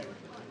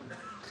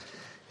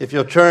If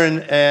you'll turn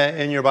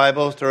in your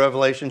Bibles to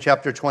Revelation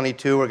chapter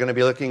 22, we're going to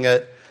be looking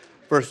at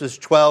verses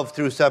 12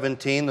 through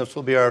 17. This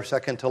will be our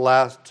second to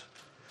last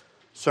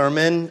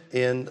sermon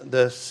in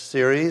this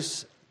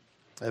series.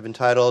 I've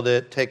entitled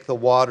it, Take the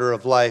Water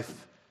of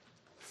Life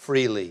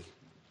Freely.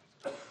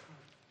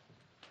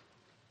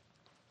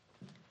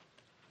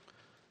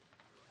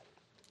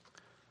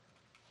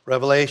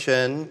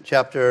 Revelation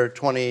chapter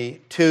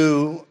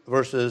 22,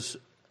 verses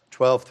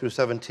 12 through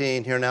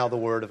 17. Hear now the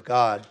word of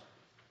God.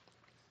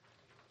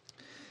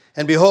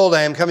 And behold,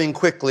 I am coming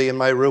quickly, and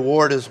my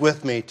reward is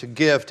with me to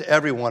give to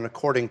everyone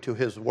according to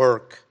his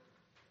work.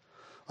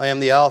 I am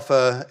the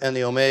Alpha and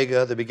the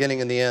Omega, the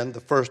beginning and the end,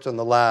 the first and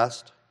the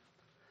last.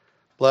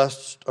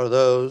 Blessed are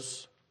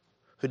those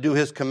who do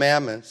his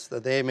commandments,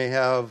 that they may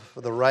have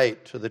the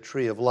right to the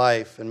tree of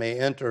life and may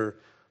enter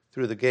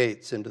through the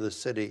gates into the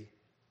city.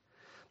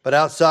 But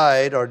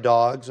outside are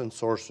dogs and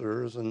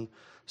sorcerers and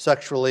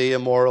sexually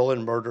immoral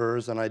and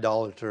murderers and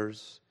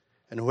idolaters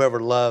and whoever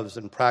loves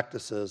and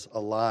practices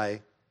a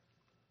lie.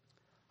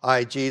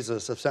 I,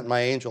 Jesus, have sent my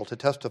angel to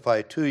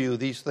testify to you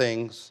these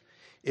things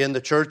in the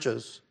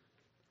churches.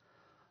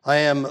 I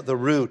am the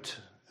root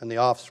and the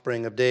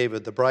offspring of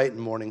David, the bright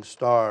and morning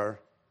star.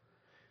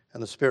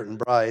 And the Spirit and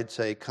bride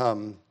say,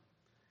 Come.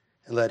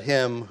 And let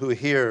him who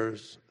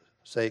hears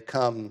say,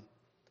 Come.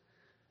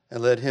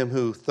 And let him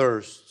who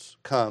thirsts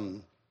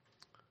come.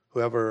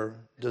 Whoever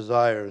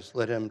desires,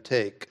 let him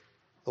take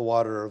the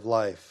water of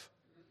life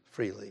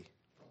freely.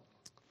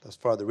 Thus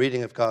far, the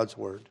reading of God's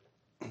word.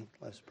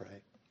 Let's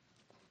pray.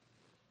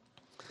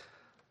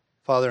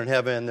 Father in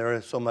heaven, there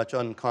is so much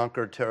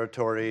unconquered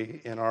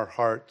territory in our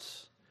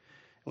hearts.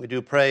 And we do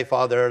pray,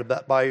 Father,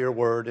 that by your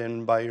word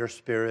and by your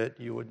Spirit,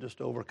 you would just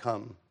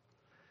overcome,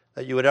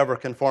 that you would ever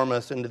conform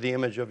us into the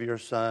image of your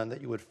Son,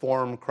 that you would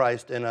form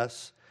Christ in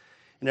us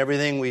in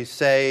everything we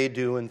say,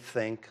 do, and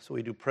think. So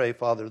we do pray,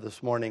 Father,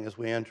 this morning as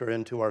we enter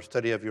into our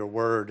study of your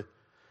word,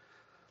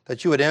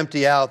 that you would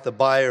empty out the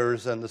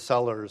buyers and the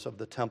sellers of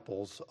the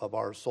temples of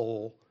our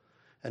soul.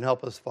 And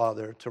help us,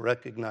 Father, to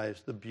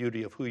recognize the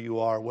beauty of who you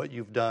are, what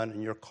you've done,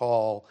 and your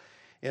call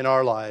in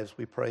our lives.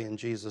 We pray in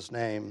Jesus'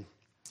 name.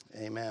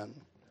 Amen.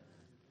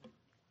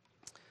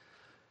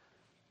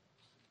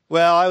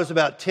 Well, I was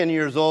about 10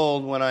 years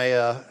old when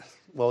a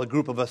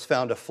group of us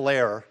found a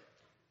flare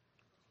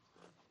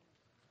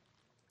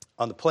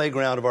on the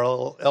playground of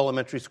our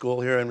elementary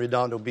school here in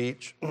Redondo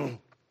Beach.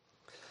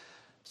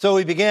 So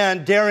we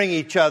began daring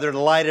each other to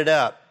light it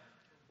up.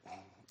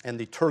 And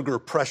the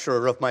turgor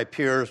pressure of my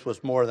peers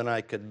was more than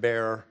I could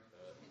bear.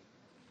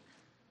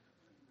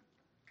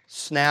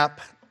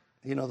 Snap,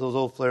 you know those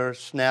old flares?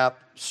 Snap,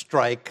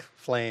 strike,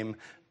 flame,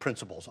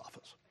 principal's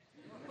office.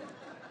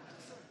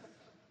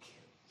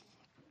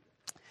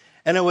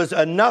 And it was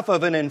enough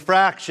of an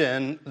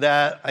infraction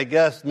that I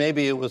guess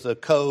maybe it was a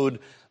code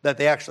that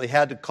they actually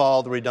had to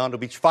call the Redondo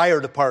Beach Fire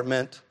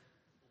Department.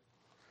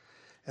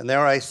 And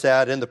there I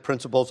sat in the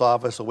principal's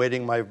office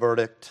awaiting my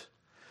verdict.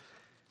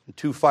 And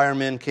two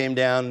firemen came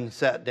down and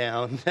sat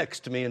down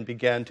next to me and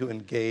began to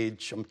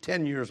engage. I'm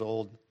 10 years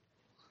old.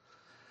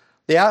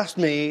 They asked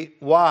me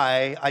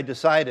why I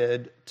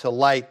decided to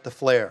light the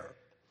flare.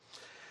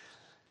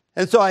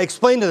 And so I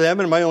explained to them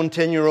in my own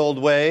 10-year-old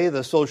way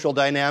the social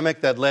dynamic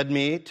that led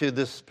me to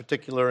this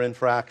particular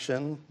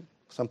infraction,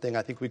 something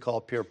I think we call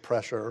peer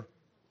pressure.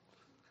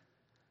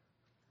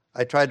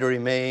 I tried to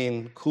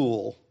remain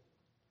cool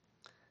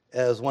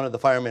as one of the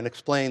firemen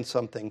explained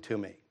something to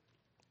me.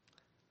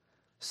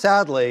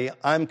 Sadly,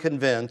 I'm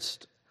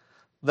convinced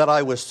that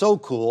I was so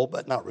cool,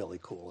 but not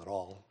really cool at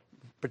all,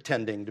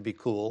 pretending to be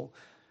cool,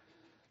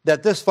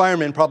 that this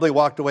fireman probably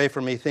walked away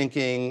from me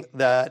thinking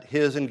that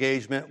his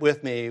engagement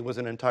with me was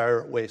an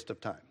entire waste of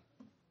time.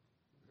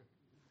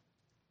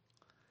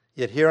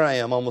 Yet here I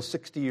am, almost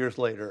 60 years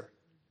later,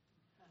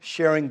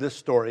 sharing this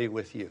story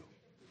with you.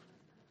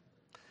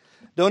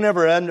 Don't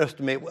ever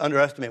underestimate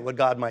what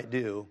God might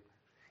do,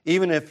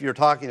 even if you're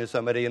talking to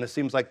somebody and it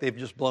seems like they've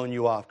just blown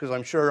you off, because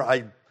I'm sure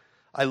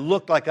I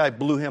looked like I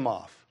blew him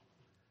off.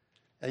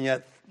 And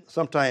yet,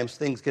 sometimes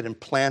things get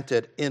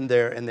implanted in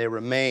there and they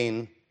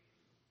remain.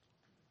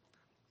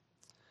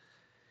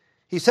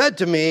 He said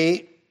to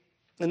me,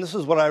 and this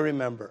is what I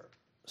remember,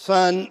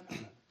 Son,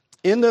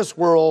 in this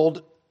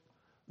world,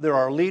 there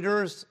are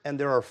leaders and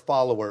there are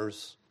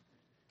followers,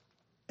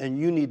 and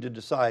you need to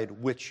decide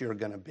which you're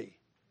going to be.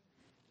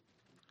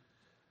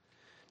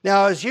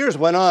 Now, as years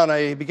went on,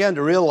 I began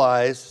to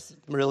realize,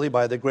 really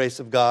by the grace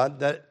of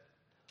God, that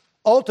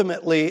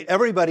ultimately,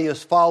 everybody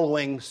is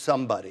following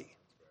somebody.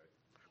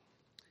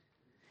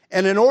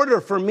 And in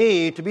order for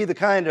me to be the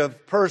kind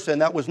of person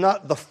that was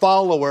not the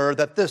follower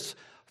that this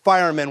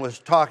fireman was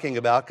talking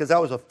about, because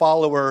that was a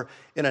follower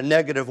in a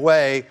negative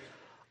way,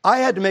 I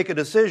had to make a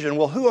decision,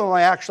 well, who am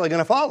I actually going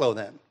to follow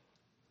then?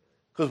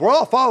 Because we're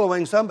all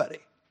following somebody.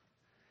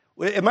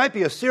 It might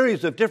be a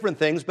series of different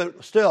things,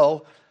 but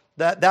still,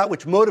 that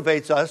which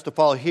motivates us to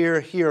follow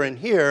here, here, and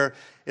here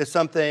is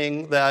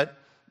something that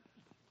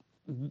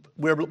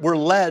we're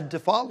led to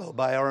follow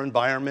by our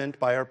environment,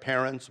 by our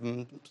parents,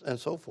 and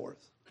so forth.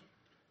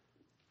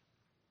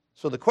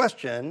 So the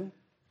question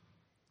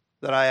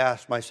that I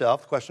asked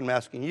myself, the question I'm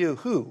asking you,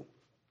 who,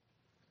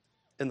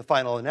 in the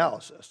final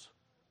analysis,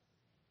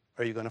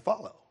 are you going to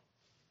follow?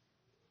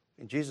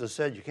 And Jesus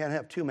said you can't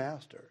have two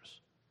masters.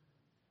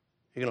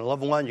 You're going to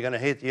love one, you're going to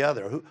hate the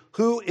other.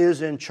 Who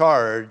is in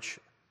charge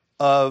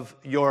of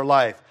your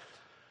life?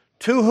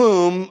 To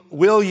whom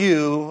will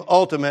you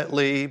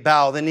ultimately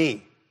bow the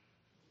knee?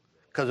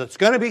 Because it's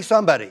going to be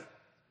somebody.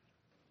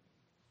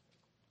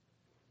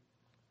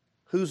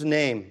 Whose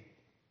name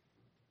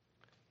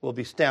will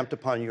be stamped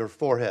upon your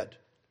forehead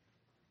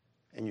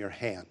and your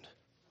hand?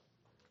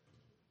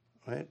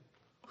 Right?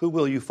 Who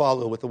will you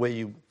follow with the way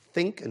you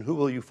think, and who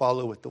will you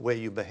follow with the way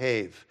you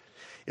behave?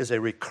 Is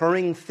a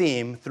recurring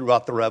theme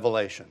throughout the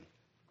Revelation.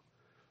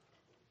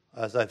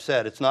 As I've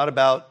said, it's not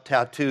about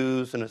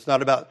tattoos and it's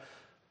not about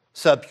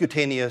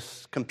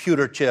subcutaneous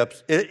computer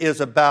chips. It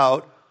is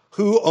about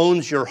who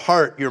owns your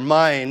heart, your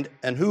mind,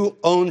 and who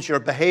owns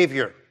your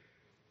behavior.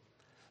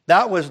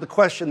 That was the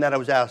question that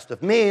was asked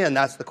of me, and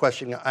that's the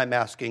question I'm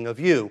asking of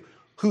you.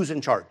 Who's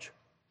in charge?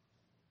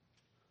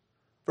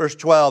 Verse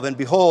 12, and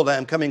behold, I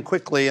am coming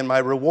quickly, and my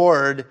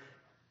reward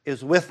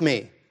is with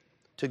me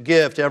to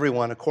give to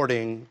everyone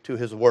according to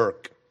his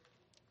work.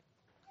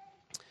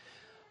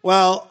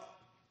 Well,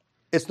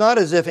 it's not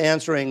as if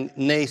answering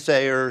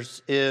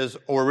naysayers is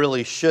or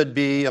really should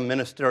be a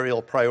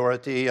ministerial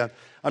priority.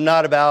 I'm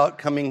not about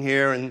coming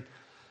here and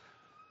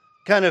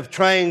kind of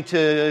trying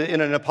to,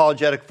 in an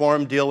apologetic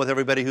form, deal with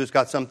everybody who's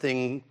got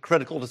something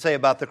critical to say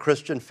about the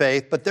Christian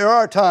faith. But there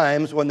are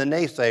times when the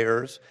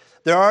naysayers,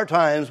 there are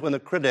times when the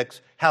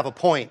critics have a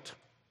point.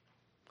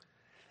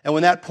 And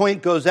when that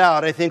point goes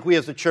out, I think we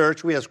as a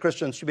church, we as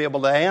Christians should be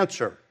able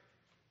to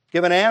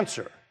give an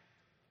answer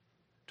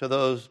to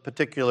those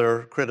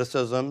particular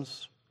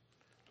criticisms.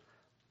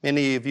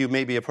 Many of you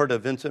maybe have heard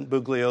of Vincent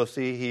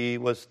Bugliosi. He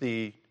was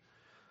the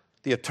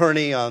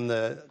attorney on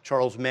the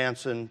Charles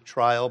Manson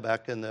trial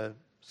back in the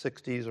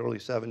 60s, early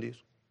 70s.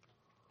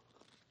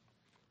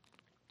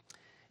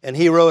 And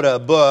he wrote a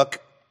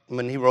book,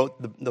 he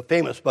wrote the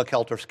famous book,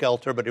 Helter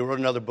Skelter, but he wrote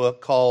another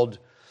book called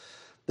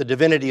The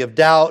Divinity of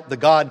Doubt, The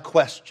God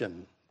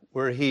Question,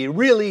 where he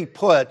really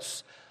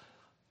puts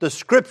the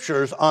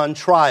scriptures on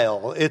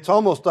trial. It's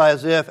almost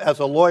as if, as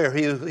a lawyer,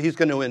 he's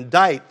going to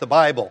indict the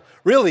Bible,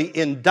 really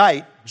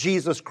indict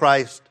Jesus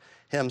Christ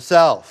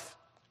himself.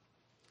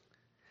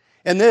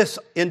 And this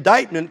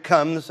indictment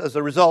comes as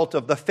a result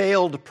of the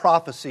failed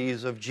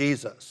prophecies of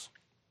Jesus.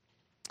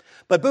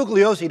 But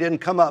Bugliosi didn't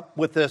come up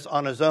with this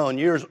on his own.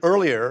 Years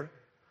earlier,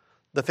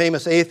 the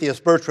famous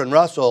atheist Bertrand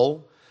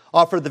Russell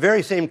offered the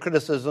very same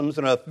criticisms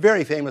in a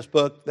very famous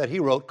book that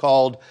he wrote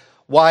called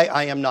Why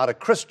I Am Not a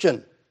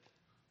Christian.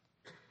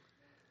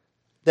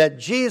 That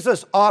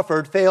Jesus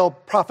offered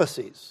failed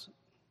prophecies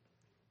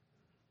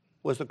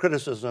was the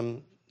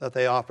criticism that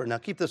they offered. Now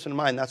keep this in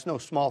mind, that's no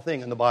small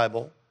thing in the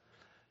Bible.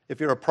 If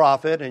you're a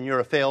prophet and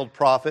you're a failed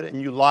prophet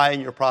and you lie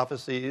in your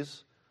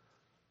prophecies,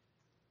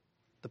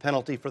 the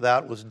penalty for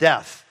that was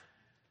death.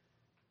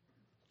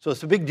 So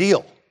it's a big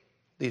deal,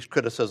 these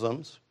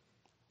criticisms.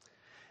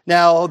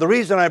 Now, the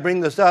reason I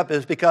bring this up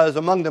is because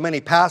among the many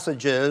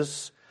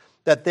passages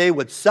that they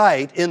would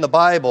cite in the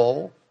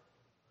Bible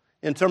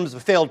in terms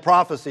of failed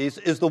prophecies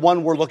is the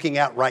one we're looking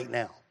at right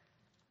now.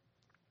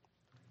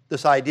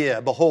 This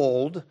idea,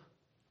 behold,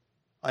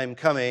 I am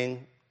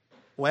coming,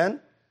 when?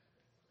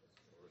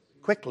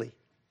 Quickly.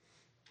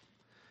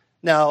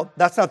 Now,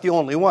 that's not the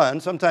only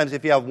one. Sometimes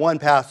if you have one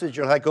passage,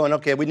 you're like going,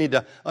 okay, we need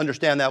to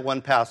understand that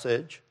one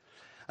passage.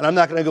 And I'm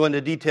not going to go into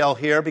detail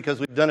here because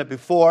we've done it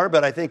before,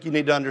 but I think you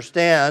need to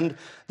understand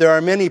there are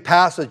many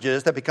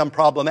passages that become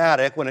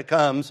problematic when it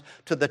comes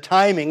to the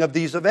timing of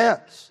these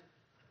events.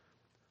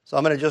 So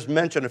I'm going to just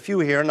mention a few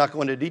here, not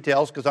go into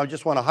details, because I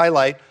just want to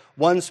highlight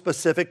one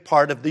specific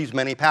part of these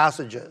many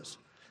passages.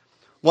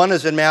 One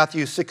is in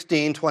Matthew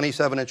 16,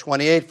 27 and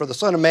 28. For the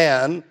Son of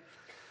Man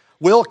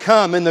will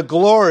come in the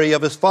glory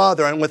of his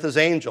Father and with his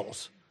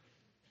angels.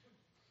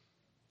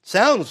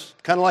 Sounds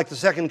kind of like the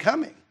second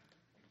coming.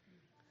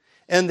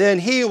 And then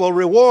he will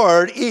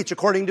reward each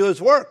according to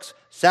his works.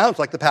 Sounds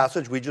like the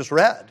passage we just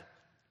read.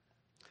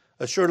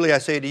 Assuredly I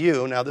say to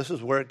you, now this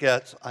is where it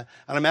gets, and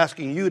I'm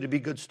asking you to be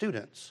good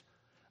students.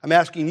 I'm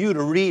asking you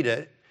to read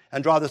it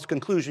and draw this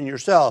conclusion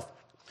yourself.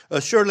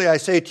 Assuredly I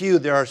say to you,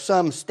 there are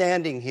some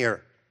standing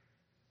here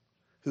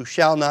who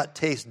shall not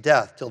taste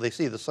death till they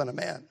see the Son of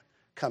Man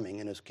coming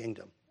in his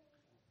kingdom.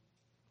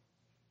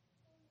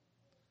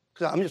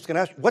 So I'm just going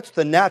to ask you, what's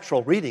the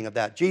natural reading of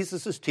that?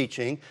 Jesus is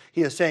teaching.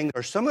 He is saying,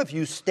 there are some of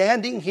you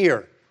standing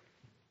here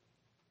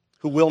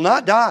who will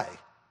not die.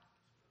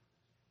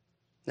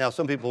 Now,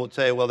 some people would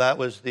say, well, that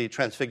was the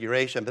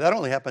transfiguration, but that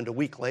only happened a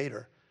week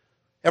later.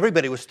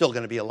 Everybody was still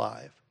going to be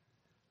alive.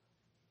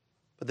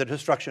 But the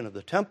destruction of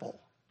the temple,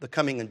 the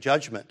coming in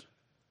judgment,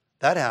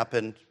 that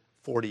happened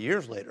 40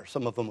 years later.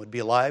 Some of them would be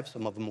alive,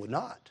 some of them would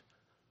not.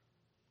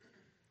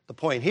 The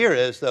point here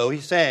is, though,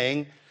 he's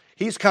saying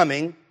he's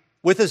coming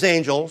with his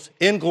angels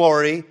in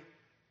glory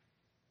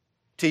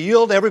to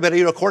yield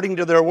everybody according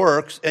to their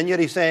works, and yet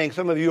he's saying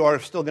some of you are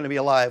still going to be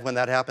alive when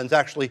that happens.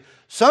 Actually,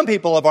 some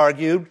people have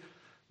argued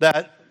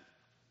that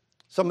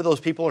some of those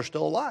people are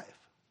still alive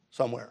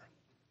somewhere.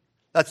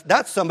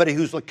 That's somebody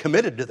who's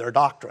committed to their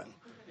doctrine.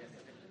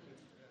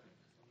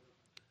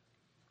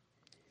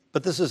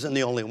 But this isn't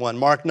the only one.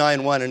 Mark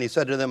 9:1, and he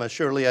said to them,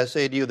 "Surely I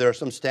say to you, there are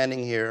some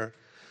standing here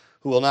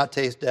who will not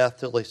taste death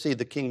till they see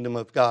the kingdom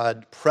of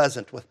God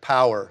present with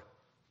power."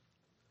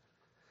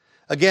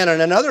 Again,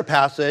 in another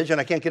passage, and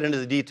I can't get into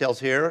the details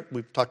here,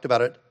 we've talked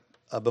about it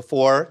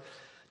before,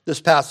 this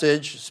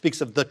passage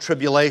speaks of the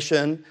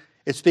tribulation.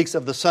 It speaks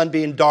of the sun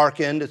being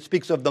darkened. It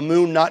speaks of the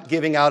moon not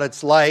giving out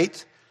its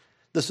light.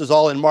 This is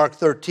all in Mark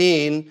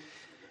 13.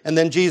 And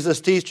then Jesus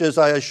teaches,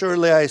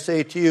 "Surely I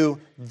say to you,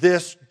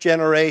 this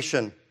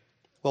generation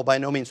will by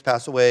no means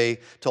pass away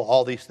till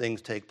all these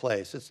things take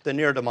place." It's the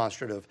near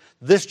demonstrative.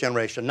 This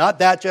generation, not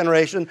that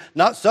generation,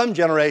 not some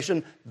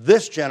generation,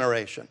 this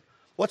generation.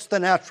 What's the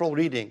natural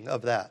reading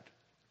of that?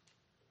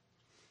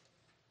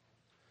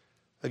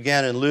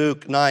 Again, in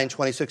Luke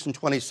 9:26 and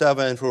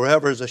 27, "For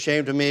whoever is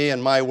ashamed of me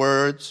and my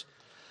words,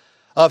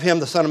 of him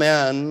the Son of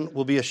Man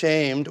will be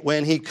ashamed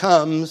when he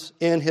comes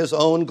in his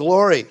own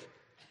glory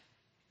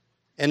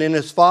and in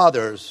his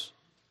Father's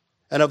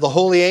and of the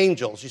holy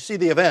angels." You see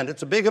the event.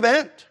 It's a big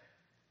event.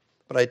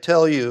 "But I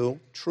tell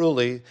you,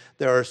 truly,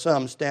 there are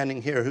some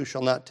standing here who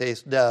shall not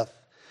taste death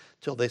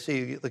till they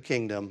see the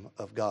kingdom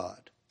of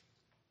God."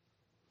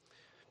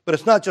 But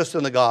it's not just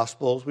in the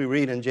Gospels. We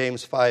read in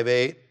James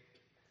 5:8,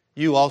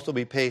 "You also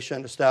be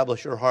patient,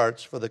 establish your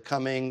hearts, for the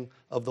coming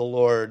of the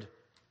Lord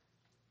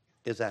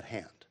is at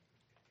hand."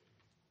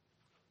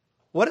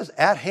 What does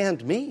 "at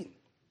hand" mean?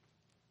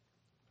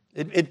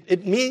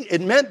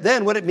 It meant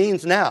then what it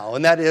means now,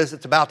 and that is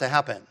it's about to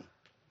happen.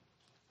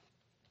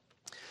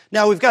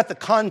 Now, we've got the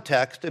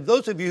context. If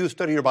those of you who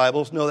study your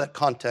Bibles know that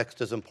context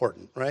is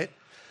important, right?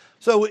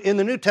 So in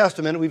the New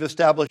Testament, we've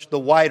established the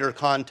wider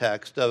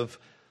context of,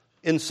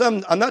 let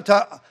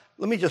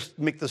me just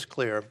make this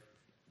clear,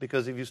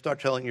 because if you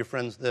start telling your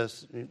friends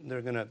this,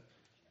 they're going to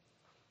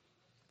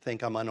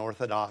think I'm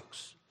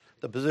unorthodox.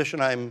 The position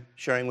I'm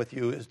sharing with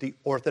you is the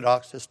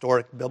orthodox,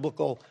 historic,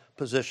 biblical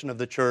position of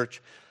the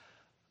church.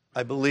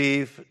 I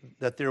believe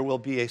that there will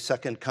be a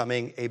second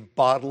coming, a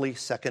bodily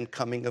second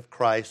coming of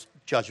Christ,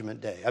 Judgment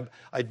Day.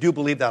 I do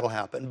believe that'll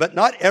happen. But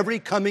not every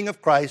coming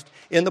of Christ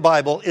in the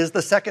Bible is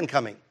the second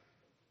coming.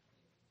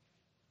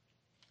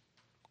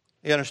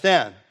 You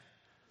understand?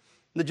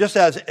 Just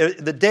as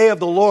the day of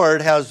the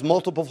Lord has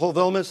multiple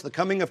fulfillments, the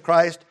coming of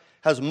Christ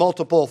has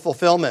multiple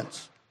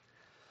fulfillments.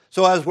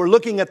 So as we're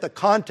looking at the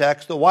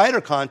context, the wider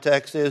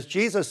context is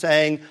Jesus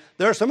saying,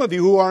 there are some of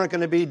you who aren't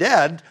going to be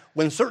dead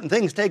when certain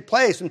things take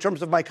place in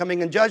terms of my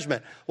coming in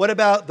judgment. What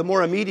about the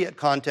more immediate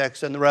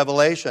context in the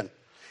Revelation?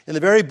 In the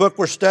very book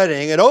we're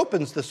studying, it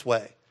opens this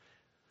way.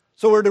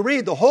 So we're to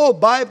read the whole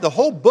Bible, the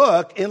whole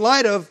book, in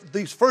light of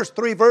these first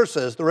three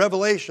verses, the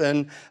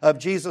revelation of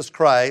Jesus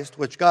Christ,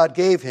 which God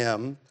gave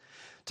him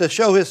to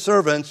show his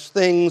servants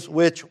things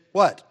which,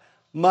 what?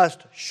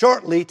 Must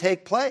shortly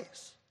take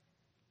place.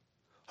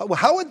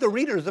 How would the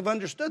readers have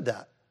understood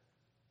that?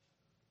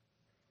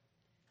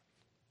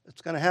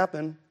 It's going to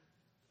happen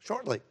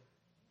shortly.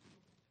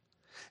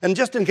 And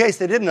just in case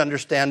they didn't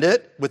understand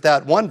it, with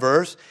that one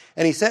verse,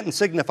 "And he sent and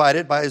signified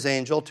it by his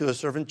angel to his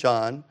servant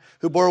John,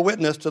 who bore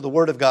witness to the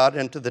word of God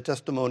and to the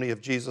testimony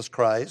of Jesus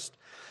Christ,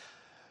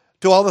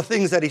 to all the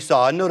things that he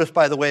saw." And notice,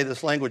 by the way,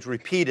 this language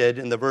repeated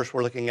in the verse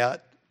we're looking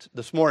at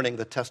this morning,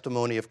 the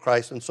testimony of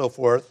Christ and so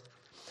forth.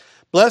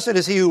 "Blessed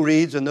is he who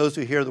reads and those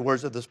who hear the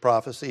words of this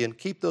prophecy and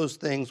keep those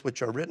things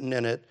which are written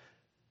in it."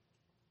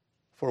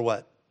 For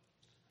what?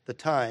 The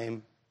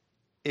time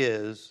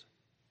is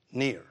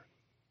near.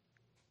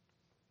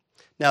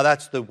 Now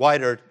that's the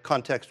wider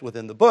context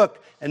within the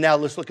book. And now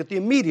let's look at the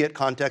immediate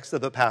context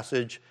of the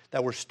passage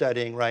that we're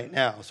studying right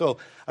now. So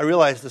I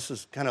realize this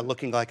is kind of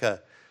looking like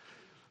a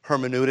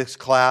hermeneutics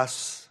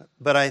class,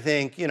 but I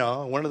think,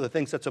 one of the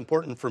things that's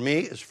important for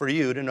me is for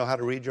you to know how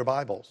to read your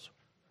Bibles.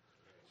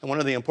 And one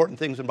of the important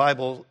things in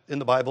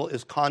the Bible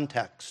is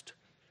context.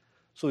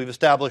 So we've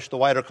established the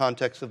wider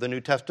context of the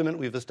New Testament.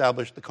 We've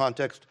established the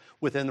context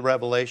within the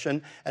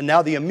Revelation. And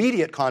now the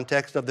immediate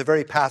context of the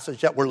very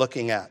passage that we're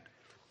looking at.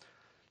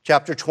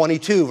 Chapter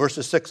 22,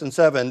 verses 6 and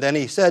 7. "Then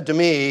he said to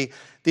me,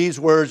 these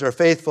words are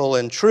faithful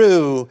and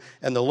true,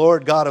 and the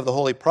Lord God of the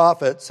holy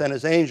prophets sent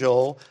his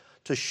angel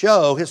to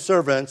show his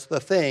servants the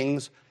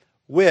things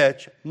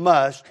which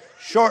must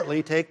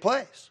shortly take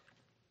place.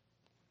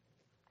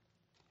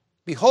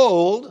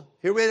 Behold,"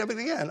 here we have it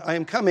again, "I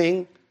am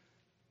coming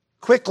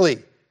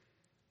quickly.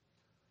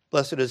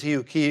 Blessed is he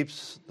who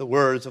keeps the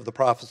words of the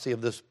prophecy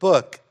of this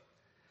book."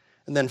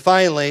 And then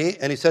finally,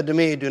 "And he said to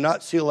me, do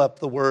not seal up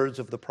the words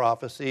of the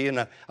prophecy."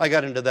 And I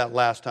got into that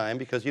last time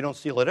because you don't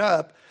seal it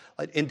up.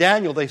 In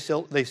Daniel, they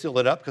sealed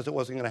it up because it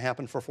wasn't going to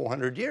happen for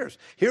 400 years.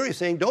 Here he's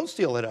saying, don't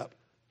seal it up.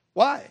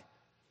 Why?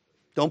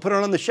 Don't put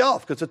it on the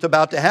shelf because it's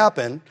about to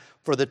happen,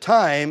 for the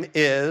time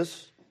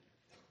is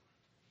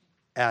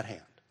at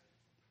hand.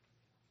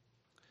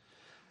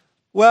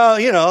 Well,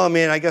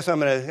 I guess I'm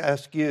going to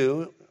ask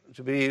you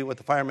to be what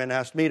the fireman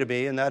asked me to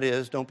be, and that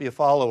is, don't be a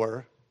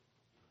follower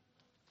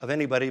of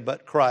anybody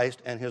but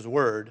Christ and His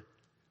Word,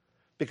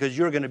 because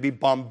you're going to be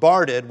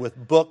bombarded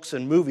with books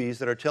and movies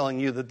that are telling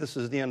you that this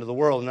is the end of the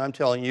world. And I'm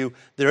telling you,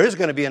 there is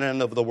going to be an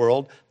end of the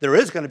world. There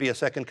is going to be a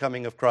second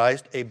coming of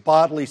Christ, a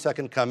bodily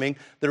second coming.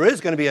 There is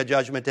going to be a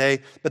judgment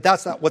day, but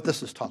that's not what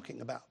this is talking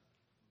about.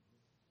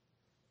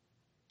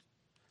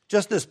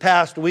 Just this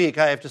past week,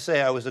 I have to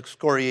say I was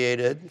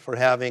excoriated for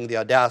having the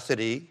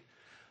audacity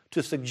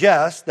to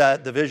suggest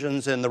that the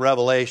visions in the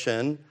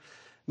Revelation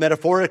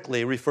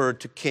metaphorically referred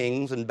to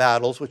kings and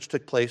battles which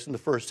took place in the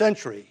first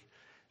century,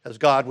 as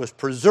God was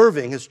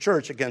preserving His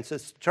church against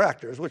its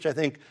detractors, which I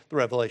think the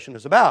Revelation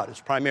is about.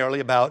 It's primarily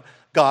about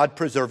God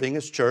preserving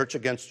His church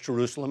against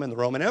Jerusalem and the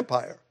Roman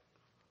Empire.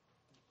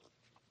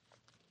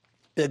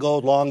 Big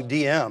old long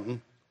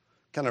DM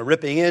kind of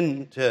ripping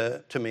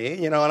into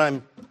me, and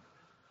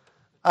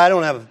I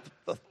don't have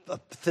a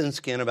thin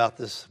skin about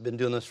this. I've been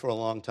doing this for a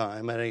long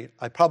time. And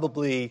I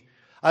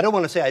don't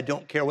want to say I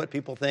don't care what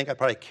people think. I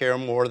probably care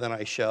more than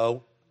I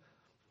show.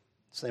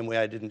 Same way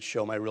I didn't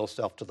show my real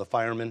self to the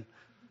firemen.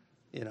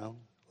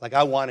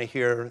 I want to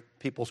hear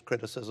people's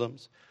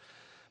criticisms.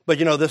 But,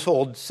 this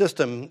whole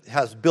system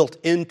has built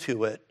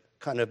into it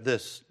kind of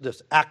this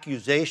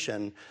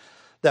accusation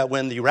that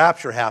when the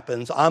rapture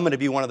happens, I'm going to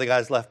be one of the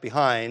guys left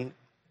behind,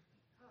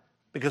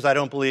 because I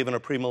don't believe in a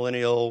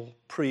premillennial,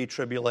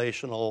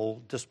 pre-tribulational,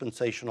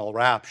 dispensational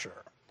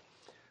rapture.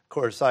 Of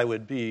course, I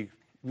would be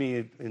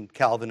me and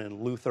Calvin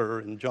and Luther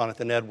and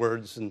Jonathan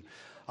Edwards, and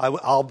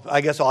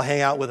I guess I'll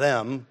hang out with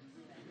them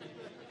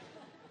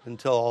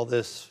until all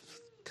this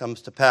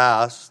comes to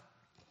pass.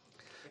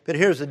 But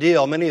here's the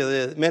deal. Many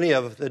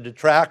of the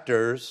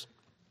detractors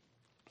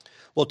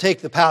will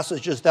take the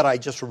passages that I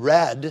just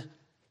read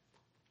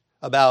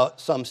about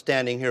some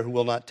standing here who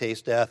will not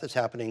taste death. It's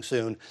happening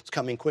soon. It's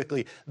coming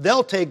quickly.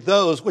 They'll take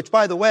those, which,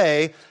 by the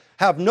way,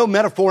 have no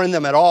metaphor in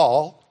them at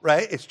all,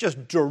 right? It's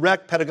just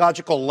direct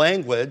pedagogical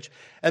language,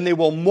 and they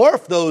will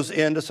morph those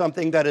into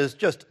something that is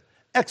just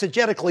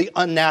exegetically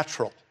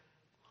unnatural.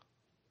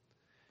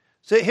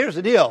 So here's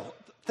the deal.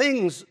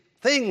 Things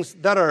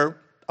that are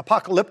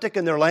apocalyptic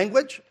in their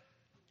language,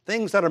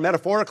 things that are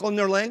metaphorical in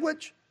their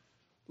language,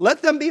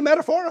 let them be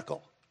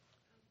metaphorical.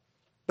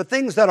 But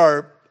things that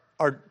are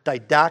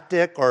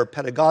didactic or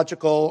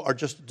pedagogical or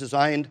just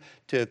designed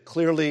to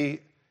clearly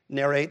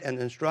narrate and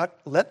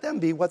instruct, let them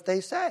be what they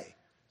say.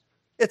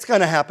 It's going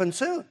to happen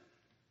soon.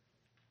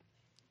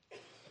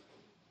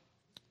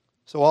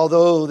 So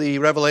although the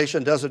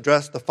Revelation does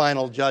address the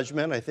final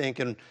judgment, I think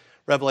in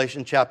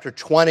Revelation chapter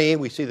 20,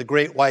 we see the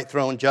great white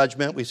throne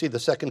judgment. We see the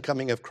second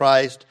coming of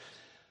Christ.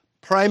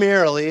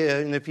 Primarily,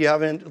 and if you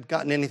haven't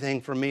gotten anything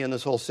from me in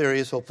this whole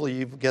series, hopefully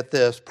you get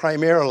this,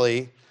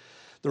 primarily,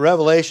 the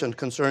Revelation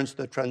concerns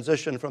the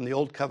transition from the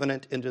old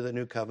covenant into the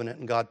new covenant,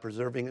 and God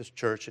preserving His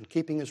church and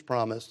keeping His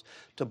promise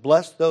to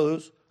bless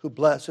those who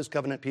bless His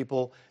covenant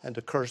people and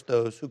to curse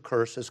those who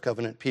curse His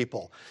covenant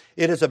people.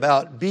 It is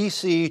about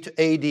BC to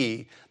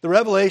AD. The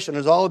Revelation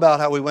is all about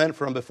how we went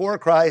from before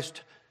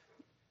Christ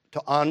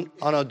to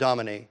Anno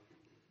Domini,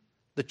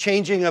 the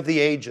changing of the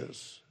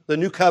ages, the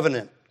new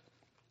covenant.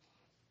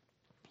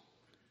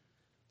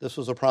 This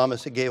was a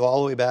promise He gave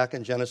all the way back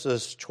in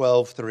Genesis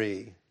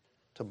 12:3.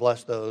 To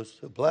bless those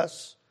who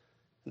bless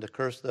and to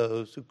curse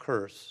those who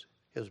curse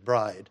His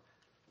bride,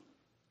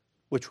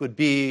 which would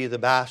be the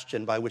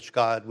bastion by which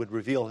God would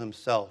reveal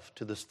Himself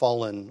to this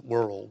fallen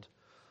world.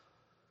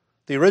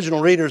 The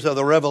original readers of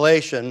the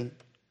Revelation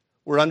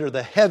were under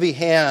the heavy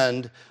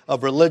hand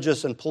of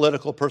religious and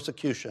political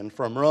persecution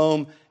from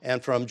Rome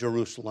and from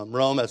Jerusalem.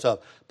 Rome as a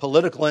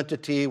political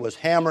entity was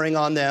hammering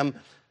on them.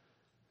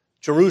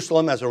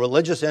 Jerusalem as a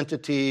religious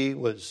entity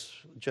was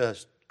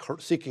just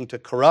seeking to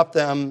corrupt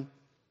them.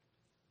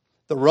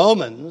 The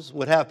Romans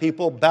would have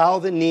people bow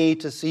the knee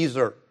to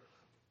Caesar.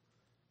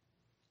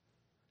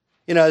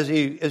 As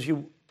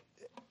you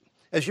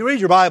read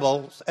your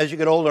Bible, as you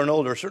get older and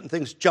older, certain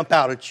things jump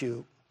out at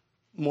you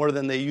more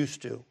than they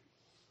used to.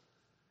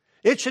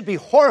 It should be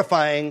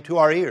horrifying to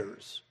our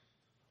ears,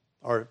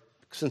 or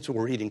since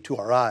we're reading to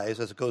our eyes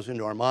as it goes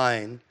into our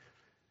mind,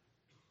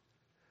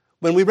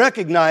 when we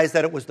recognize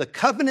that it was the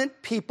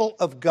covenant people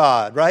of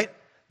God, right?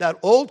 That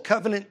old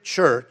covenant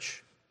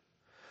church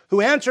who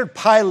answered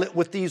Pilate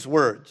with these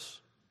words,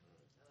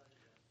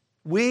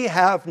 "We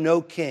have no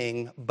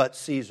king but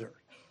Caesar."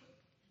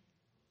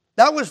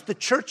 That was the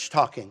church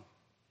talking.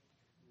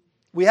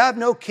 We have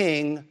no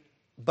king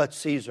but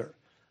Caesar.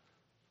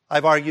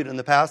 I've argued in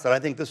the past that I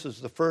think this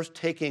is the first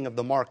taking of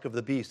the mark of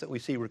the beast that we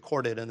see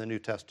recorded in the New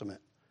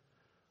Testament.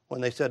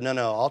 When they said, no,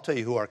 I'll tell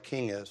you who our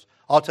king is.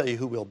 I'll tell you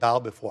who we'll bow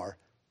before.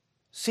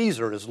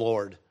 Caesar is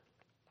Lord.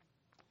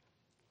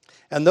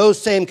 And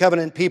those same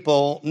covenant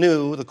people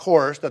knew the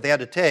course that they had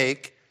to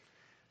take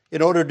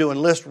in order to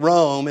enlist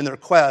Rome in their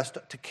quest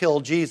to kill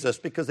Jesus,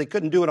 because they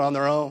couldn't do it on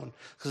their own,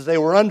 because they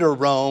were under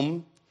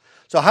Rome.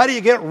 So how do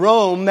you get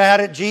Rome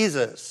mad at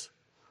Jesus?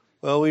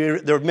 Well,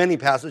 there are many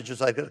passages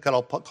I could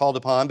have called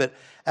upon, but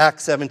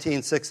Acts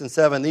 17, 6 and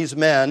 7, these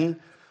men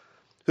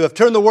who have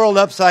turned the world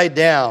upside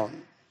down.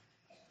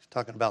 He's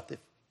talking about the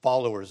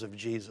followers of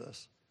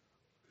Jesus.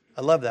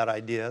 I love that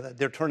idea, that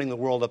they're turning the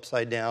world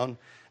upside down.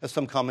 As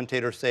some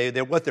commentators say,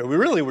 what they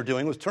really were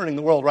doing was turning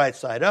the world right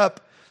side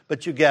up.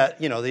 But you get,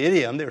 the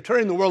idiom. They were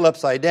turning the world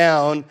upside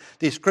down,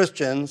 these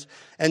Christians.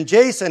 And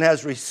Jason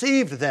has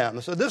received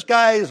them. So this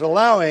guy is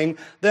allowing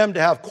them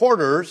to have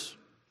quarters.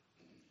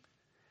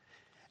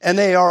 And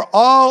they are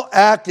all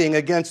acting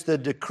against the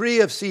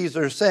decree of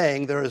Caesar,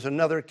 saying there is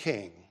another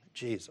king,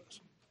 Jesus.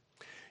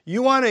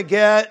 You want to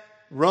get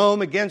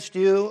Rome against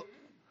you?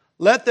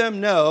 Let them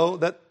know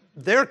that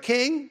their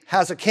king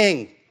has a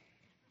king.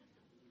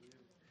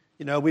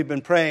 We've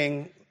been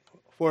praying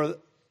for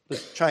the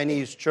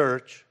Chinese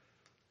church.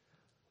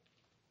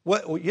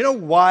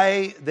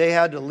 Why they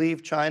had to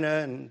leave China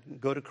and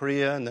go to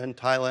Korea and then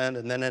Thailand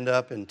and then end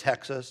up in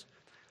Texas?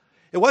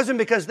 It wasn't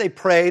because they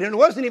prayed, and it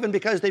wasn't even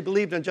because they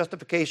believed in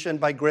justification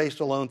by grace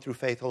alone through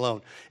faith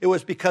alone. It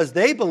was because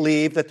they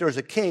believed that there's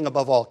a king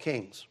above all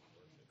kings.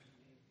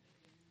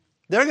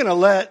 They're going to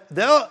let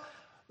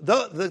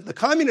the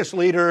communist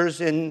leaders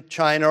in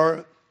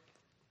China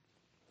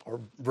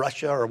or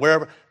Russia or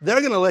wherever, they're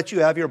going to let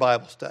you have your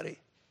Bible study.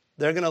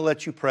 They're going to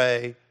let you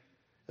pray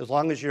as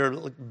long as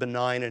you're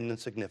benign and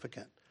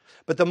insignificant.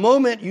 But the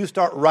moment you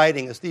start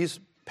writing, as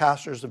these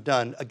pastors have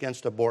done,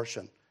 against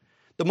abortion,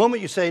 the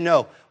moment you say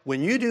no,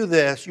 when you do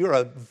this,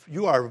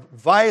 you are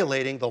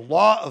violating the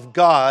law of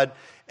God,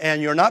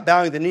 and you're not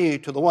bowing the knee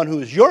to the one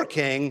who is your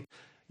king,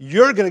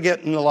 you're going to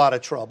get in a lot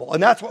of trouble.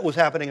 And that's what was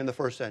happening in the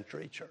first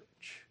century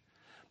church.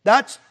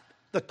 That's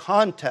the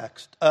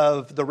context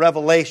of the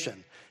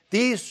Revelation.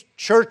 These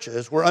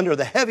churches were under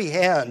the heavy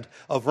hand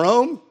of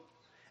Rome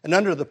and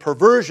under the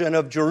perversion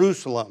of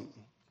Jerusalem.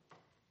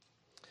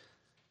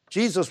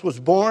 Jesus was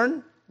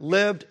born,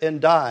 lived, and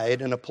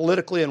died in a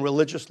politically and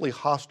religiously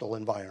hostile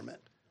environment.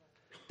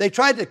 They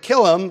tried to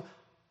kill him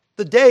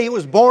the day he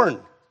was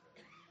born.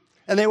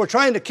 And they were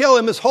trying to kill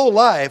him his whole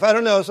life. I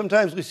don't know,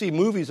 sometimes we see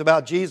movies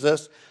about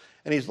Jesus,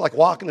 and he's like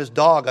walking his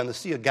dog on the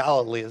Sea of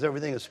Galilee as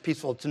everything is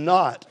peaceful. It's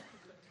not.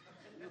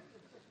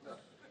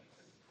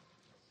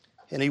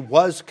 And he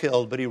was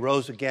killed, but he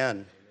rose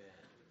again.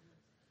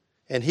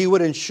 And he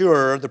would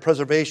ensure the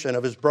preservation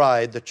of his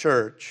bride, the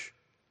church.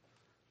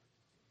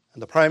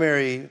 And the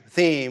primary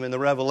theme in the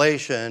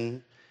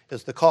Revelation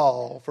is the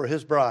call for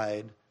his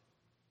bride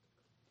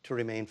to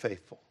remain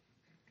faithful.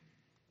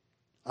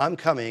 I'm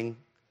coming,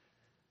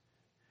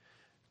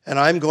 and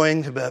I'm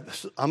going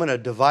to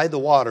divide the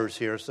waters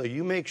here, so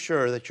you make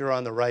sure that you're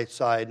on the right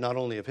side, not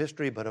only of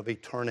history, but of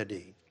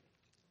eternity.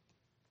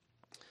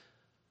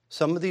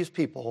 Some of these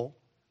people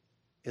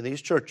in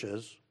these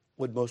churches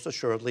would most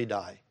assuredly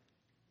die.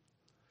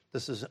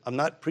 I'm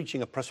not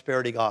preaching a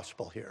prosperity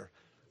gospel here.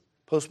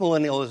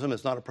 Postmillennialism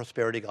is not a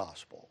prosperity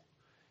gospel.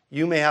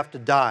 You may have to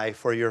die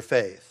for your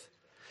faith.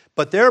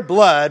 But their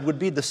blood would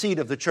be the seed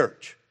of the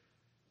church.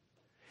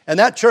 And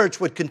that church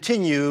would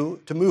continue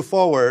to move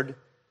forward.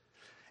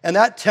 And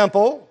that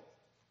temple,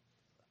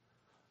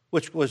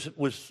 which was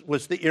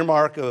the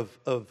earmark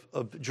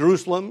of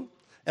Jerusalem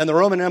and the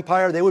Roman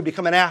Empire, they would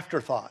become an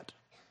afterthought,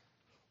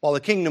 while the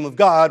kingdom of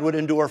God would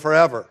endure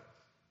forever.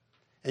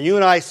 And you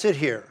and I sit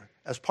here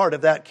as part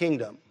of that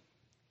kingdom.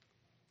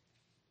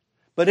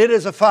 But it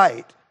is a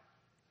fight.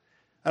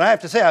 And I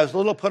have to say, I was a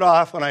little put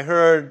off when I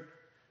heard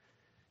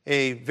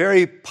a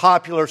very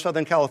popular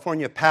Southern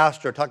California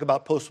pastor talk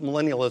about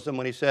postmillennialism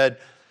when he said,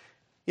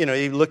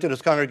 he looked at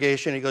his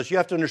congregation, he goes, you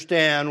have to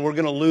understand, we're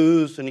going to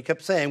lose. And he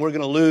kept saying, we're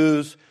going to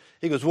lose.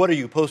 He goes, what are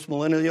you,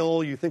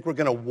 postmillennial? You think we're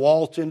going to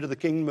waltz into the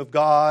kingdom of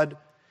God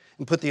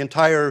and put the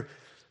entire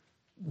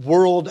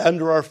world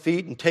under our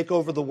feet and take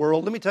over the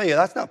world? Let me tell you,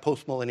 that's not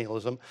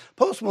postmillennialism.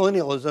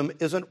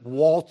 Postmillennialism isn't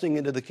waltzing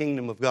into the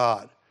kingdom of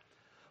God.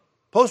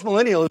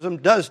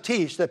 Postmillennialism does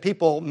teach that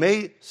people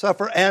may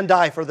suffer and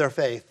die for their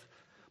faith,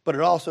 but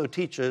it also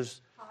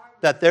teaches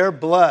that their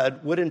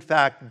blood would in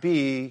fact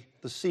be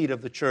the seed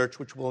of the church,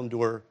 which will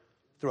endure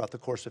throughout the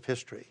course of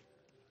history.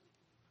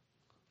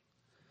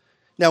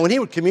 Now, when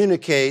he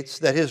communicates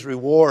that his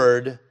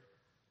reward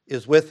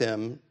is with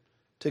him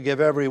to give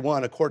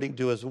everyone according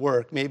to his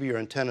work, maybe your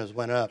antennas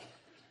went up,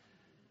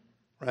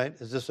 right?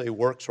 Is this a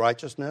works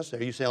righteousness?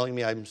 Are you telling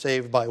me I'm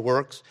saved by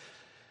works?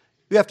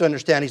 You have to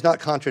understand he's not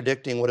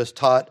contradicting what is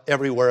taught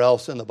everywhere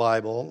else in the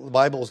Bible. The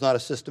Bible is not a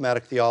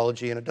systematic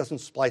theology, and it doesn't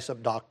splice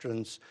up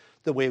doctrines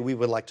the way we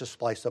would like to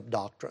splice up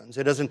doctrines.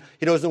 He doesn't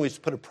always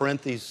put a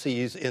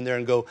parenthesis in there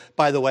and go,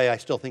 by the way, I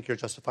still think you're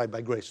justified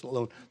by grace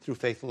alone, through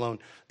faith alone.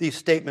 These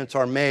statements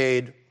are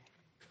made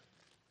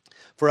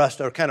for us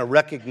to kind of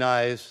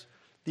recognize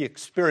the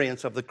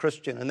experience of the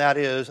Christian, and that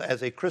is,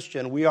 as a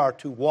Christian, we are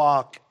to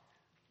walk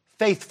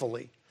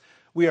faithfully.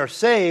 We are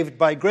saved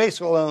by grace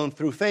alone,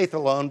 through faith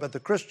alone, but the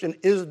Christian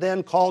is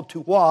then called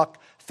to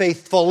walk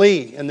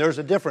faithfully, and there's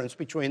a difference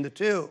between the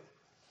two.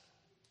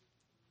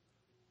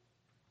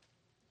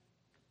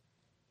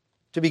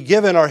 To be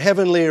given our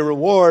heavenly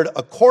reward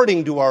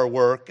according to our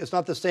work is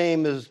not the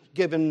same as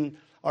given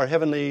our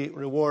heavenly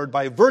reward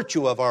by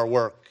virtue of our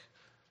work.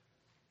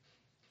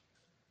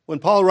 When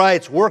Paul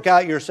writes, work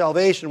out your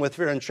salvation with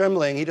fear and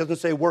trembling, he doesn't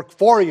say work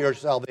for your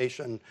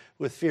salvation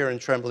with fear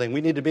and trembling.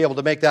 We need to be able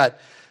to make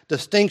that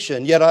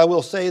distinction. Yet I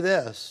will say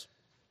this.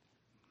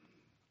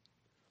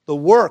 The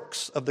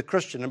works of the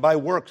Christian, and by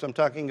works I'm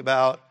talking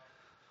about,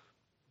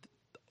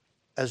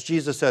 as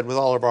Jesus said, with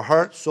all of our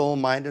heart, soul,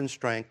 mind, and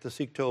strength, to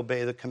seek to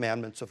obey the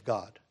commandments of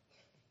God.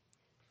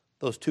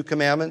 Those 2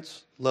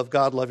 commandments, love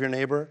God, love your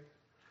neighbor,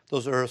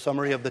 those are a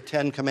summary of the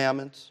 10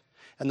 commandments.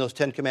 And those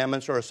 10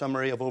 commandments are a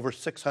summary of over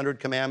 600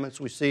 commandments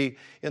we see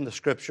in the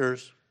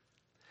Scriptures.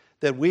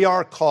 That we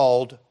are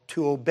called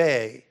to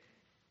obey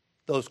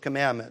those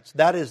commandments.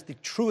 That is the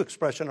true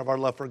expression of our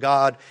love for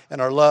God and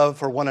our love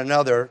for one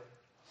another.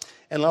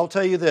 And I'll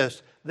tell you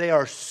this, they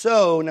are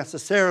so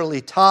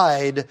necessarily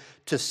tied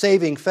to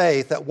saving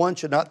faith that one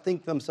should not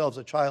think themselves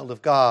a child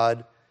of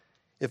God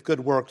if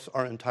good works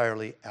are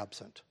entirely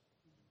absent.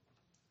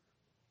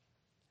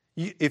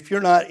 If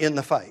you're not in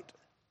the fight,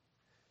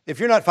 if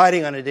you're not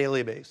fighting on a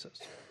daily basis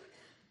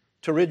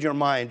to rid your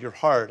mind, your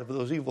heart of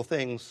those evil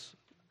things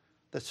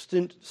that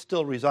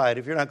still reside,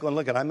 if you're not going,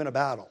 look, I'm in a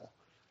battle,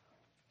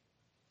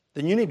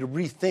 then you need to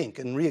rethink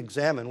and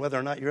re-examine whether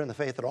or not you're in the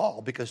faith at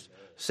all, because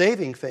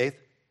saving faith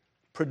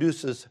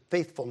produces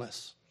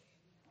faithfulness.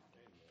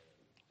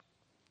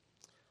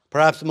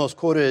 Perhaps the most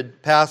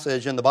quoted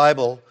passage in the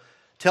Bible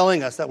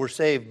telling us that we're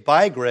saved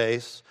by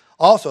grace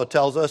also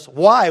tells us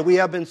why we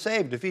have been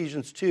saved.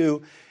 Ephesians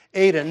 2,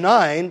 8 and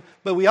 9,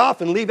 but we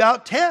often leave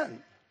out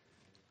 10.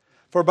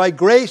 For by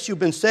grace you've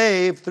been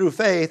saved through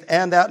faith,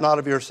 and that not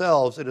of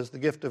yourselves. It is the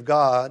gift of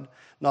God,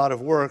 not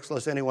of works,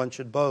 lest anyone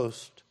should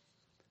boast.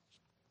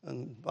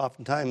 And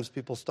oftentimes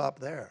people stop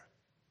there.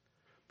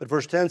 But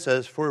verse 10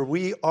 says, for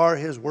we are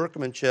his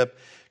workmanship,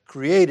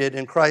 created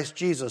in Christ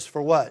Jesus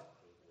for what?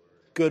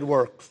 Good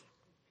works,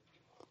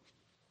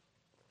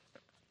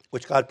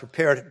 which God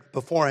prepared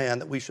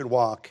beforehand that we should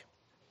walk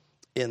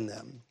in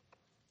them.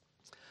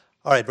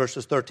 All right,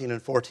 verses 13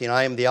 and 14.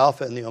 I am the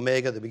Alpha and the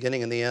Omega, the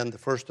beginning and the end, the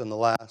first and the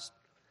last.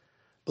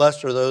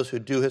 Blessed are those who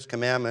do his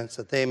commandments,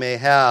 that they may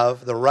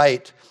have the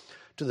right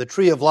to the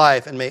tree of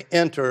life and may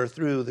enter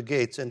through the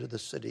gates into the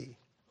city.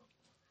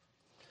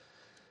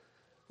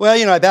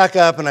 Well, I back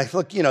up and I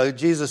look,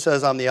 Jesus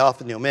says I'm the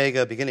Alpha and the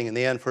Omega, beginning and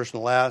the end, first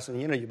and the last.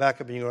 And, you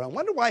back up and you go, I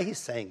wonder why he's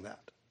saying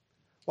that.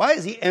 Why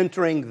is he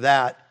entering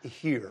that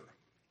here?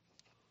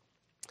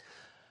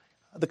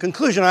 The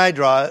conclusion I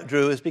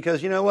drew is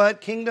because, you know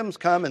what? Kingdoms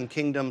come and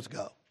kingdoms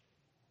go.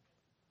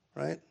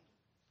 Right?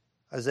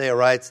 Isaiah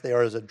writes, they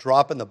are as a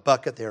drop in the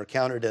bucket. They are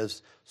counted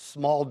as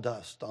small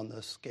dust on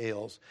the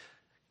scales.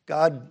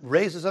 God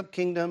raises up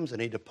kingdoms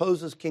and he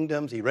deposes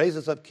kingdoms. He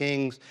raises up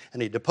kings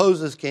and he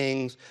deposes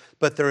kings.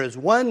 But there is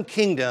one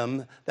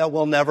kingdom that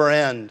will never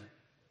end.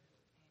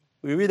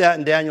 We read that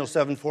in Daniel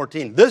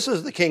 7:14. This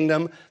is the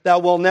kingdom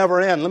that will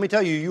never end. Let me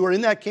tell you, you are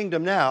in that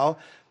kingdom now.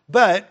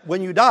 But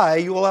when you die,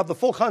 you will have the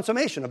full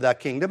consummation of that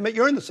kingdom, but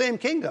you're in the same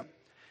kingdom.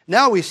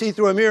 Now we see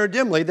through a mirror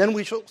dimly, then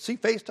we shall see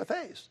face to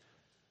face.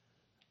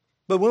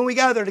 But when we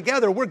gather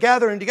together, we're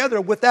gathering together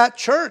with that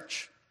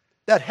church,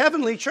 that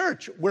heavenly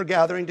church. We're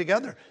gathering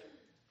together.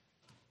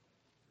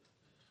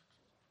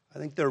 I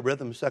think their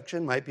rhythm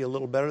section might be a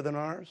little better than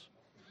ours.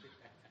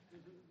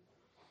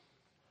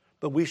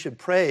 But we should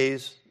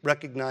praise,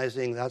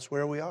 recognizing that's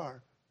where we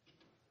are.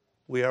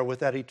 We are with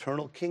that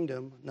eternal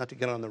kingdom, not to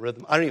get on the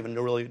rhythm. I don't even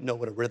really know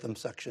what a rhythm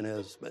section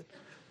is, but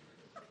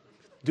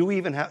do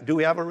we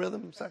have a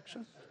rhythm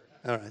section?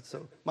 All right,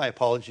 so my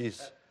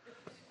apologies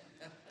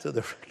to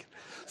the...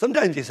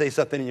 Sometimes you say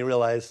something and you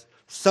realize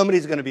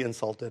somebody's going to be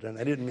insulted, and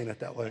I didn't mean it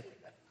that way.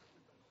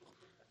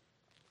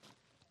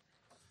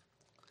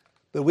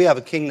 But we have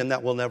a kingdom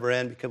that will never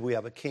end because we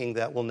have a king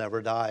that will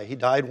never die. He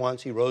died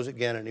once, he rose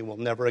again, and he will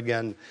never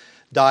again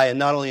die. And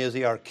not only is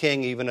he our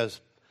king, even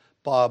as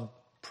Bob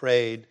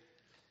prayed,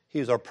 he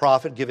is our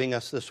prophet giving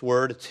us this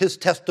word. It's his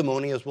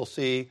testimony, as we'll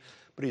see,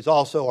 but he's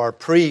also our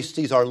priest.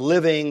 He's our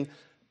living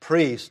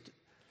priest.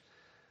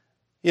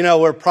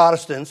 We're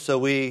Protestants, so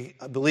we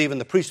believe in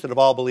the priesthood of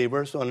all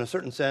believers. So in a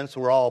certain sense,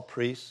 we're all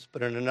priests.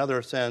 But in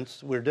another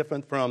sense, we're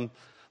different from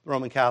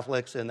Roman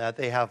Catholics in that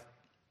they have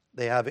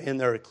in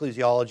their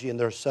ecclesiology and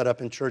they're set up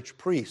in church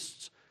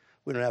priests.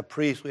 We don't have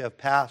priests, we have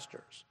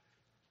pastors.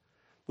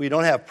 We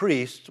don't have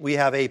priests, we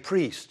have a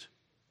priest.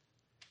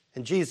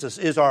 And Jesus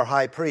is our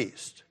high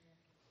priest.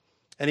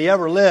 And he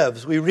ever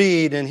lives. We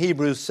read in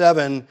Hebrews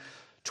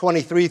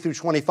 7:23 through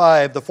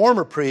 25, the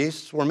former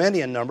priests were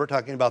many in number,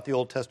 talking about the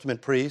Old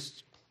Testament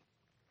priests,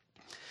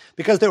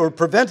 because they were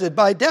prevented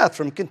by death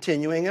from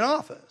continuing in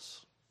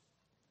office.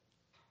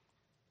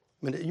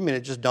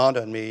 It just dawned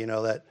on me,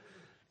 that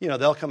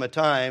there'll come a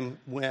time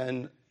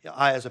when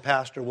I, as a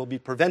pastor, will be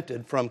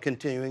prevented from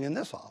continuing in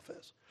this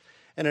office.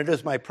 And it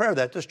is my prayer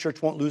that this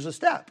church won't lose a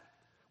step.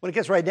 When it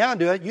gets right down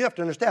to it, you have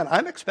to understand,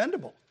 I'm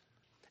expendable.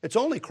 It's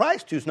only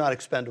Christ who's not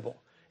expendable,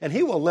 and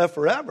he will live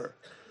forever.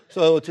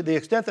 So to the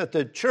extent that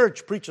the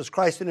church preaches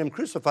Christ and him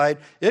crucified,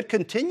 it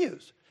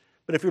continues.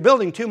 But if you're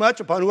building too much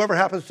upon whoever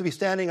happens to be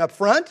standing up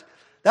front,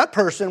 that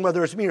person,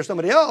 whether it's me or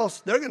somebody else,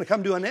 they're going to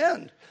come to an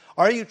end.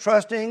 Are you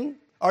trusting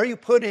Are you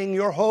putting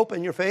your hope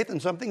and your faith in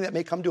something that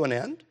may come to an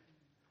end?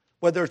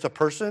 Whether it's a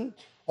person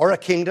or a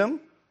kingdom,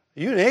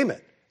 you name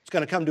it, it's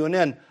going to come to an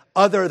end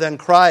other than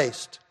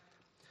Christ.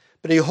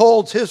 But he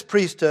holds his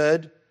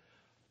priesthood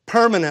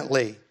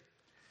permanently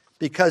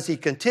because he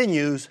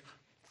continues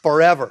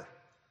forever.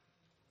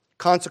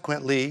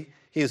 Consequently,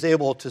 he is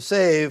able to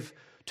save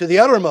to the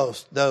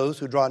uttermost those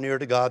who draw near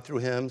to God through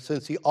him,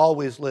 since he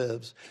always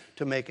lives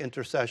to make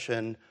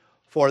intercession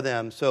for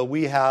them. So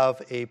we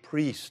have a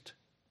priest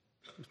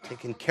who's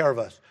taking care of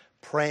us,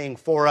 praying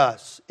for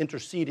us,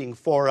 interceding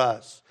for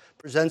us,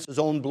 presents his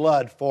own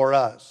blood for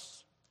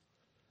us.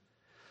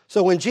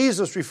 So when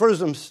Jesus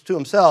refers to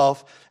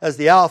himself as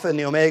the Alpha and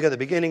the Omega, the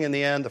beginning and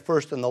the end, the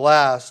first and the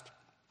last,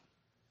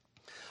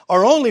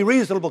 our only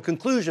reasonable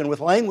conclusion with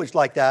language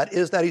like that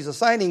is that he's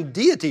assigning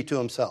deity to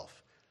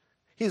himself.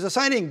 He's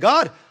assigning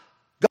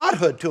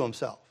godhood to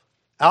himself.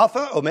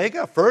 Alpha,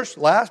 Omega, first,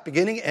 last,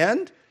 beginning,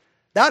 end.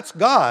 That's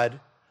God.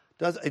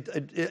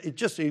 It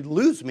just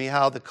eludes me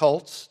how the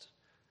cults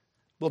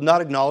will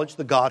not acknowledge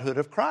the godhood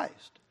of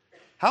Christ.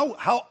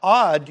 How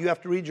odd do you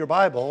have to read your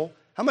Bible?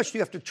 How much do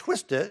you have to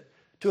twist it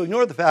to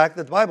ignore the fact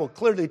that the Bible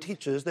clearly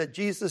teaches that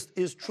Jesus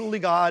is truly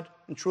God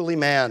and truly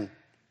man?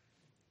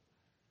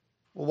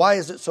 Well, why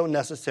is it so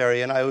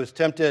necessary? And I was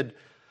tempted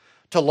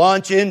to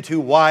launch into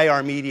why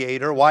our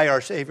mediator, why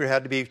our Savior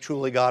had to be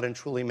truly God and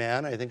truly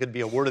man. I think it'd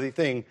be a worthy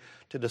thing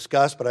to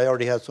discuss, but I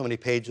already had so many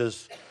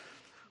pages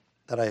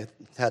that I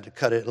had to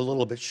cut it a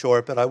little bit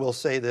short. But I will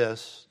say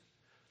this,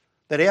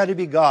 that he had to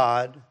be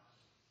God,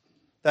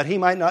 that he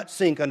might not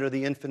sink under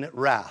the infinite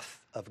wrath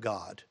of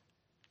God.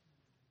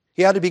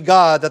 He had to be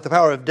God, that the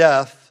power of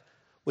death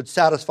would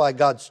satisfy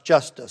God's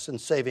justice in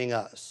saving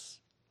us.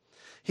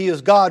 He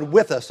is God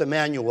with us,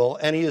 Emmanuel,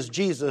 and he is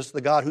Jesus,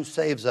 the God who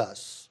saves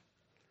us.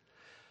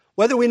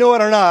 Whether we know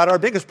it or not, our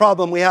biggest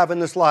problem we have in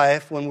this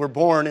life when we're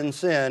born in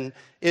sin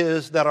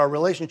is that our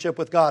relationship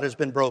with God has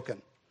been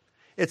broken.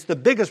 It's the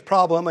biggest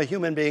problem a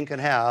human being can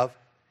have,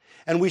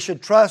 and we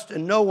should trust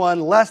in no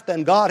one less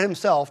than God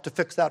himself to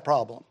fix that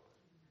problem.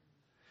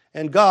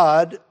 And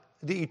God,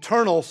 the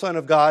eternal Son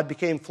of God,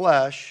 became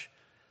flesh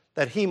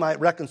that he might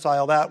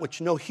reconcile that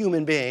which no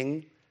human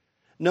being,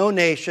 no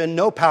nation,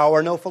 no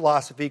power, no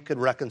philosophy could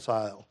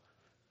reconcile.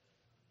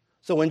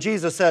 So when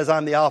Jesus says,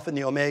 I'm the Alpha and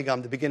the Omega,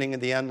 I'm the beginning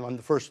and the end, I'm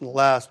the first and the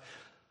last,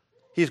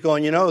 he's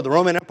going, the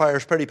Roman Empire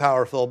is pretty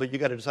powerful, but you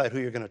got to decide who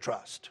you're going to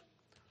trust.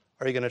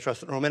 Are you going to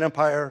trust the Roman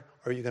Empire,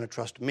 or are you going to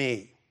trust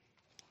me?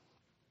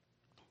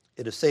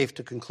 It is safe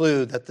to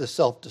conclude that this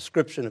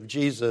self-description of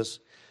Jesus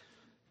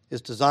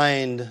is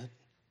designed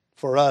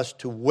for us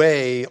to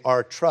weigh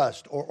our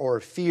trust or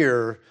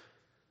fear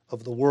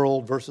of the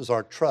world versus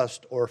our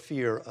trust or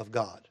fear of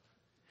God.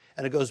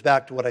 And it goes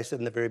back to what I said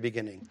in the very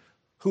beginning.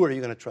 Who are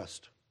you going to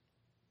trust?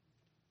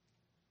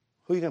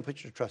 Who are you going to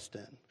put your trust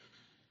in?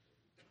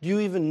 Do you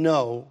even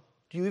know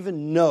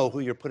who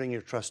you're putting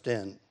your trust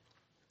in?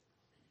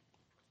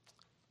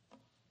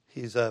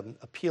 He's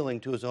appealing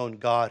to his own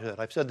godhood.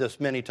 I've said this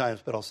many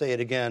times, but I'll say it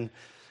again,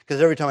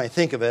 because every time I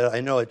think of it,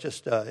 I know it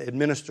just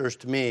administers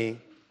to me.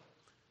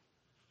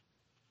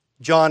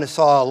 John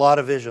saw a lot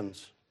of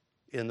visions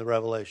in the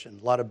Revelation,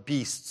 a lot of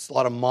beasts, a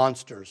lot of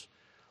monsters,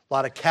 a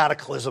lot of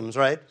cataclysms,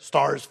 right?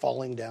 Stars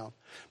falling down.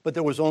 But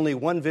there was only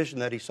one vision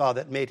that he saw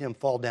that made him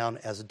fall down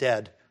as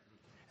dead,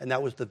 and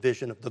that was the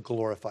vision of the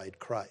glorified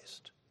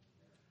Christ.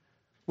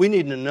 We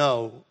need to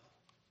know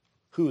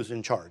who's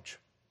in charge.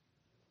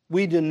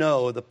 We need to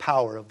know the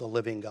power of the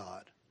living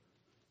God.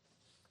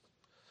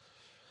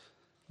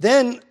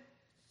 Then,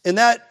 in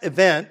that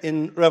event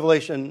in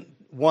Revelation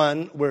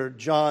 1, where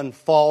John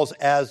falls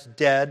as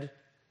dead,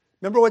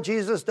 remember what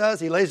Jesus does?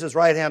 He lays his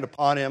right hand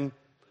upon him.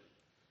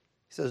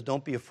 He says,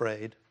 don't be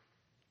afraid.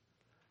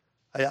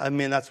 I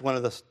mean, that's one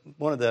of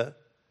the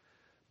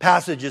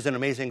passages in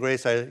Amazing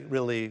Grace I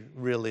really,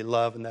 really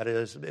love, and that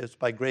is, it's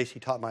by grace he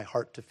taught my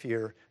heart to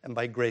fear, and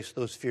by grace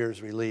those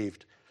fears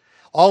relieved.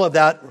 All of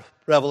that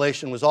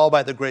revelation was all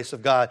by the grace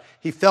of God.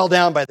 He fell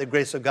down by the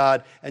grace of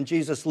God, and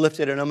Jesus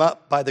lifted him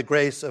up by the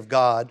grace of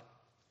God.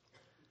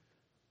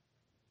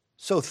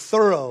 So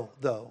thorough,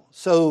 though,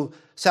 so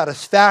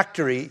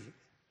satisfactory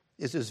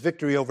is his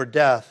victory over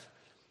death.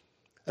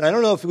 And I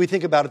don't know if we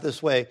think about it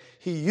this way.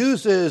 He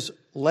uses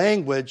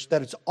language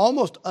that it's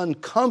almost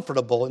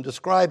uncomfortable in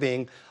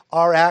describing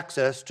our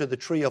access to the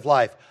tree of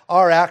life,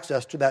 our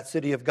access to that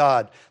city of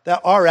God,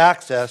 that our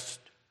access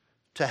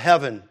to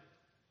heaven,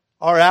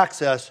 our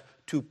access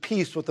to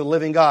peace with the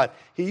living God.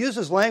 He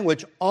uses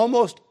language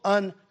almost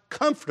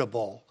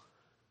uncomfortable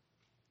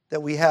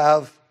that we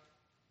have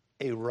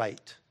a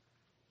right.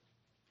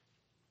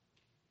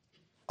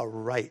 A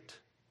right.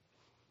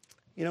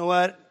 You know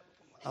what?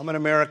 I'm an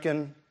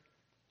American.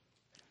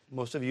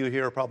 Most of you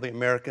here are probably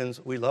Americans.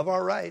 We love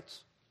our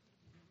rights.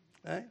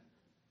 Right?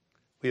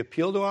 We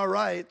appeal to our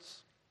rights.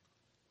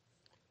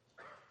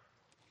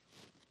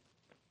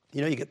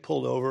 You get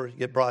pulled over, you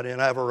get brought in.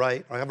 I have a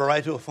right. I have a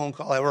right to a phone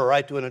call. I have a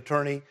right to an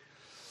attorney.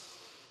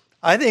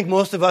 I think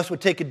most of us would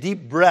take a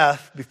deep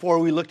breath before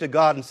we look to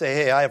God and say,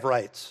 hey, I have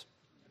rights.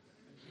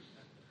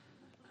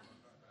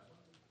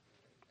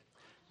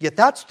 Yet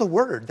that's the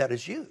word that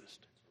is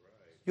used.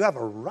 You have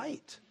a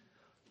right.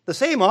 The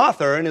same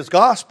author in his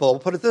gospel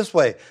put it this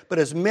way, but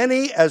as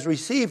many as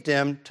received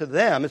him, to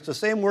them, it's the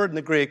same word in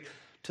the Greek,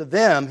 to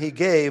them he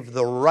gave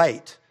the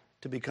right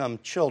to become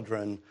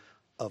children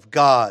of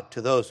God,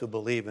 to those who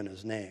believe in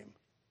his name.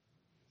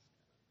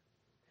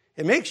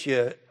 It makes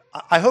you,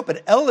 I hope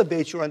it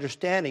elevates your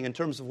understanding in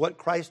terms of what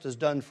Christ has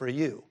done for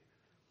you,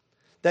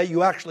 that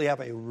you actually have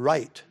a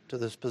right to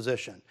this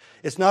position.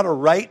 It's not a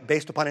right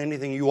based upon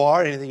anything you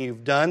are, anything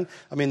you've done.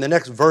 I mean, the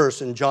next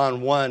verse in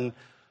John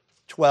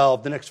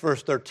 1:12, the next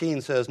verse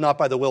 13 says, not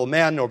by the will of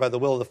man, nor by the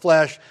will of the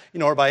flesh,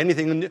 or by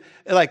anything.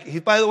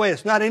 By the way,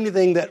 it's not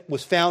anything that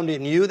was found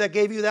in you that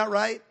gave you that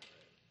right.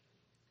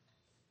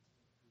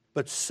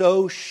 But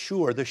so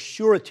sure, the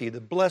surety, the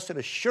blessed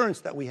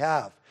assurance that we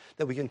have,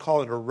 that we can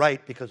call it a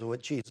right because of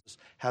what Jesus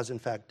has in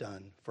fact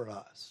done for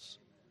us.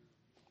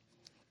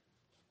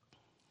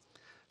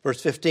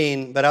 Verse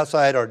 15, but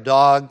outside are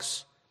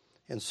dogs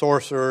and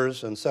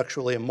sorcerers and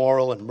sexually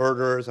immoral and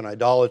murderers and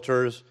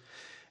idolaters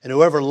and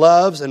whoever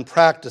loves and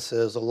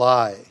practices a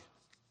lie.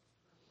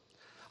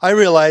 I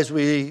realize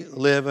we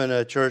live in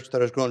a church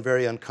that has grown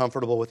very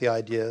uncomfortable with the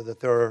idea that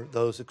there are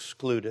those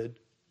excluded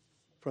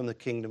from the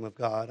kingdom of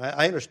God.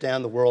 I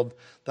understand the world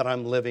that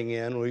I'm living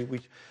in.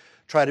 We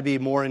try to be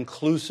more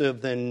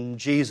inclusive than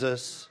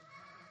Jesus.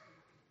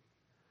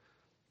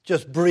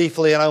 Just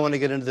briefly, and I don't want to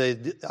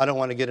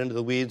get into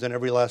the weeds on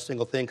every last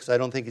single thing because I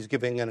don't think he's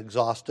giving an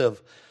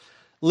exhaustive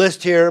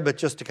list here, but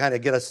just to kind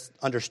of get us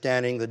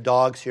understanding, the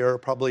dogs here are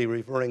probably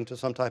referring to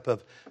some type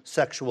of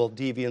sexual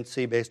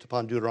deviancy based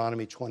upon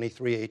Deuteronomy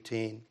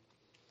 23:18.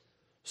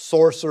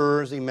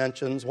 Sorcerers, he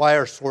mentions. Why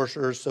are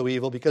sorcerers so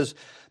evil? Because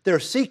they're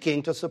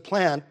seeking to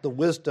supplant the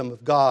wisdom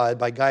of God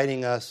by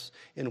guiding us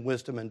in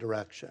wisdom and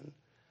direction.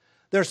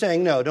 They're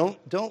saying, no,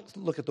 don't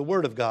look at the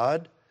Word of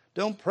God.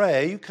 Don't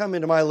pray. You come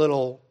into my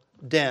little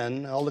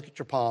den. I'll look at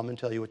your palm and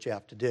tell you what you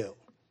have to do.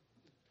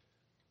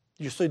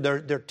 You see,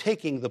 they're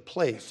taking the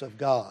place of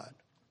God.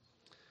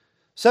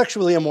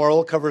 Sexually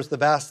immoral covers the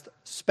vast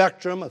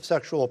spectrum of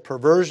sexual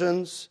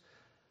perversions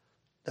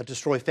that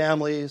destroy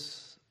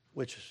families,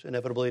 which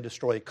inevitably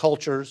destroy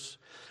cultures.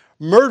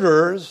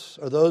 Murderers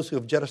are those who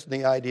have jettisoned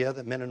the idea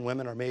that men and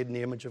women are made in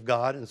the image of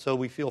God, and so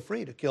we feel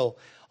free to kill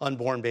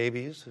unborn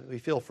babies. We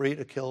feel free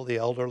to kill the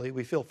elderly.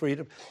 We feel free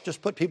to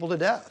just put people to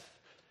death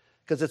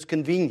because it's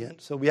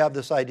convenient. So we have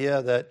this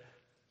idea that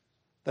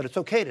it's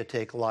okay to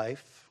take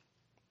life.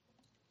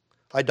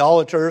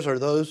 Idolaters are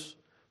those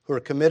who are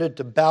committed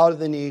to bow to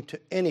the knee to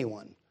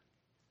anyone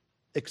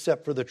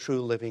except for the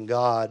true living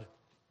God.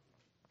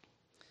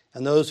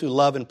 And those who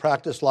love and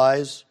practice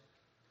lies,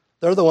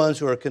 they're the ones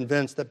who are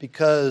convinced that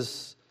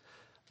because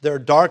their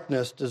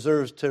darkness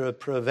deserves to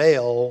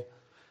prevail,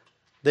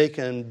 they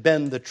can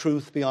bend the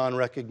truth beyond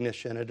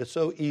recognition. It is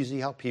so easy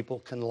how people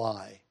can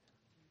lie.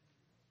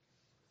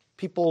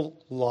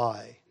 People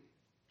lie.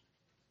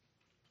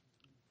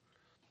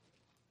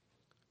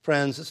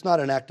 Friends, it's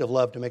not an act of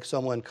love to make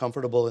someone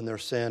comfortable in their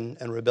sin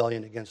and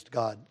rebellion against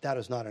God. That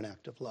is not an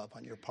act of love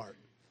on your part.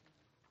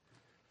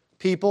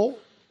 People,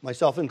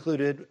 myself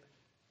included,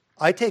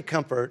 I take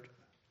comfort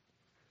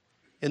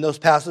in those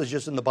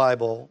passages in the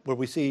Bible where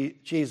we see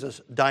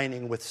Jesus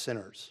dining with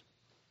sinners.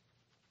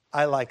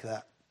 I like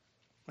that,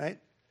 right?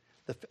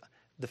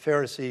 The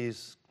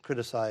Pharisees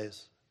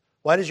criticize,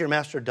 why does your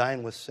master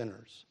dine with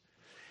sinners?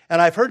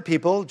 And I've heard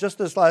people, just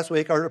this last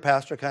week, our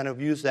pastor kind of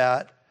used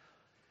that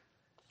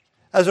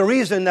as a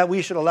reason that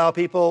we should allow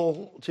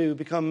people to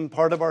become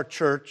part of our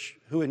church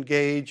who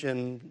engage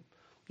in,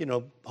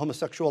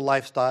 homosexual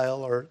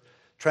lifestyle or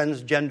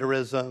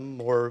transgenderism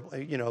or,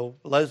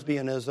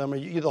 lesbianism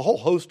or the whole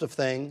host of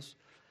things.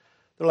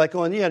 They're like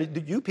going, yeah,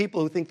 you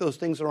people who think those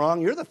things are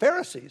wrong, you're the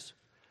Pharisees.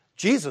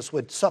 Jesus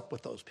would sup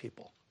with those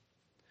people.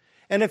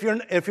 And if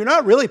you're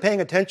not really paying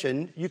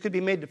attention, you could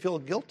be made to feel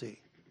guilty.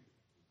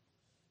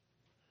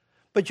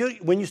 But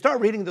when you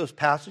start reading those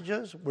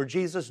passages where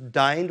Jesus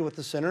dined with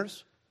the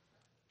sinners,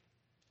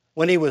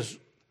 when he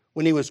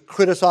was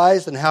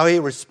criticized and how he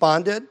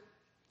responded,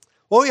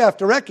 what we have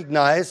to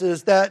recognize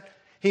is that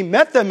he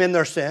met them in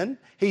their sin,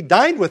 he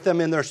dined with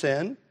them in their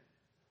sin,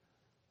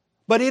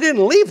 but he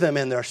didn't leave them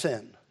in their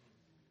sin.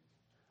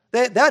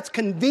 That's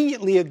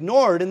conveniently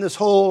ignored in this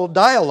whole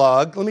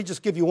dialogue. Let me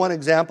just give you one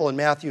example in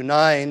Matthew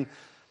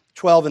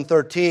 9:12 and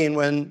 13,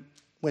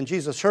 when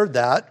Jesus heard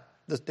that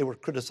they were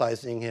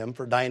criticizing him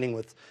for dining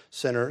with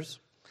sinners.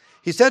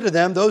 He said to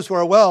them, those who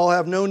are well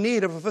have no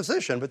need of a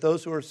physician, but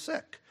those who are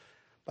sick.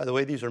 By the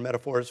way, these are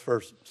metaphors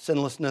for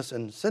sinlessness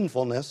and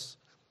sinfulness.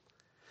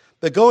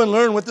 But go and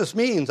learn what this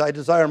means. I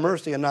desire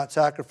mercy and not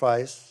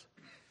sacrifice,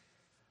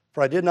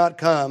 for I did not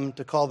come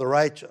to call the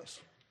righteous,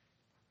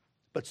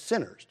 but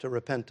sinners to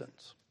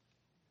repentance.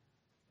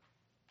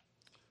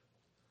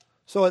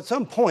 So at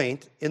some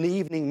point in the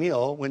evening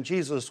meal, when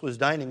Jesus was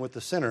dining with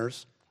the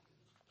sinners,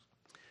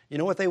 you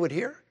know what they would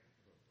hear?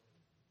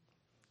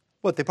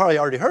 What they probably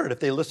already heard if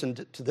they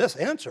listened to this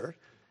answer.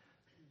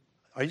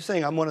 Are you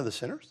saying I'm one of the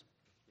sinners?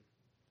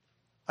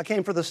 I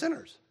came for the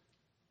sinners.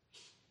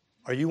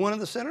 Are you one of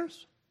the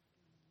sinners?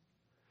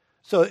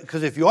 So,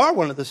 because if you are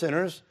one of the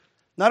sinners,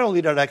 not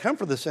only did I come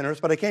for the sinners,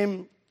 but I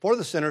came for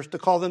the sinners to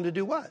call them to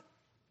do what?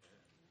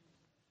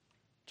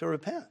 To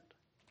repent.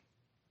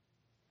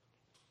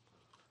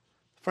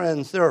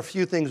 Friends, there are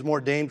few things more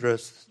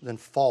dangerous than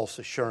false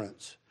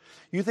assurance.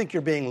 You think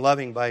you're being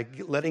loving by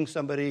letting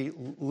somebody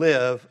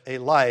live a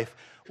life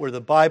where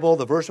the Bible,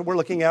 the verse that we're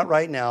looking at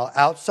right now,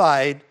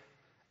 outside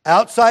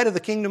of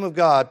the kingdom of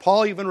God.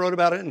 Paul even wrote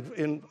about it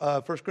in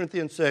 1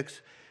 Corinthians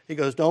 6. He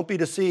goes, don't be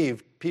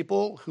deceived.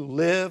 People who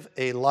live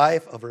a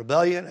life of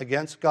rebellion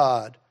against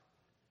God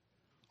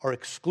are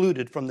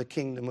excluded from the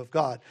kingdom of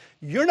God.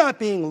 You're not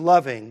being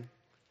loving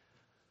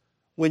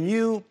when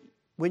you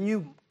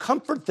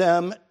comfort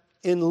them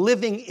in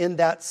living in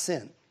that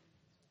sin.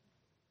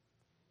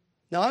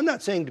 Now, I'm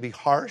not saying to be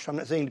harsh. I'm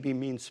not saying to be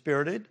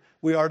mean-spirited.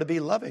 We are to be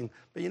loving.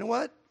 But you know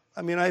what?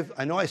 I mean,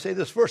 I know I say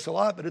this verse a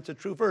lot, but it's a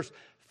true verse.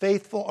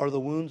 Faithful are the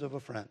wounds of a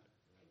friend.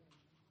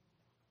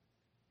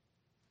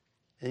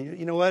 And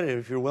you know what?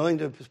 If you're willing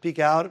to speak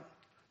out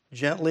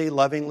gently,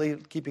 lovingly,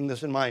 keeping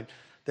this in mind,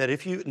 that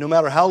no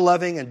matter how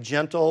loving and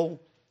gentle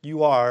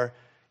you are,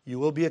 you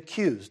will be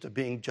accused of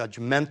being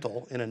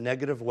judgmental in a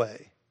negative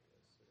way.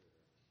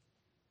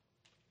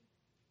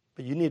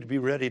 But you need to be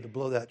ready to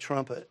blow that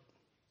trumpet.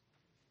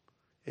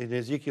 In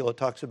Ezekiel, it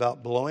talks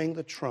about blowing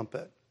the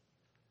trumpet.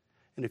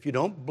 And if you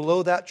don't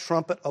blow that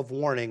trumpet of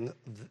warning,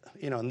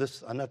 and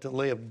this, I'm not to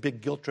lay a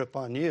big guilt trip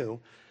on you,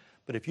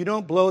 but if you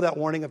don't blow that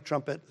warning of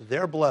trumpet,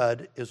 their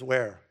blood is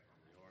where?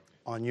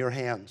 On your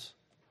hands.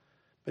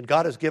 But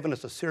God has given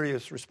us a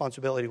serious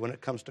responsibility when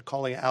it comes to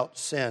calling out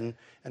sin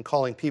and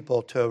calling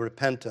people to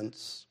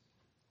repentance.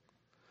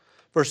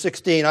 Verse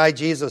 16, I,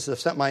 Jesus, have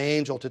sent my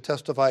angel to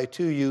testify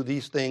to you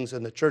these things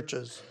in the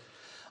churches.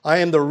 I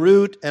am the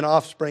root and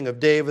offspring of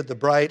David, the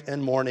bright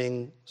and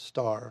morning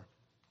star.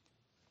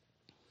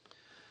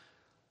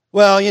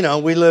 Well,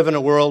 we live in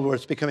a world where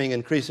it's becoming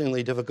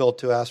increasingly difficult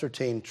to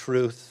ascertain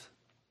truth.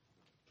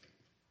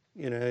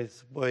 I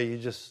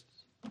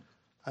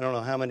don't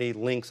know how many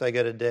links I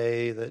get a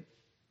day that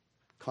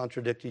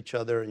contradict each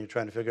other, and you're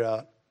trying to figure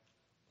out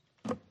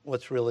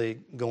what's really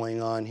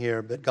going on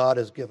here. But God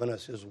has given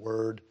us His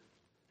Word.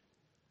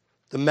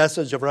 The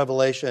message of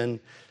Revelation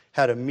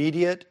had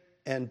immediate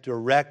and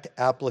direct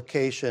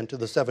application to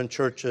the 7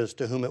 churches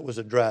to whom it was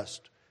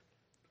addressed.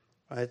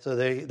 Right? So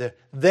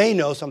they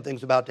know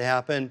something's about to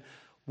happen.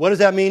 What does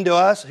that mean to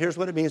us? Here's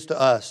what it means to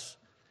us.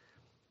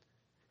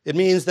 It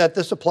means that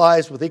this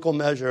applies with equal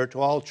measure to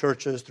all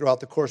churches throughout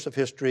the course of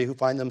history who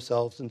find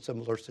themselves in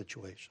similar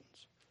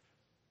situations.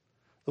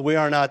 That we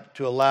are not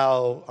to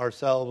allow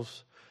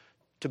ourselves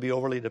to be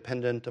overly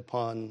dependent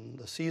upon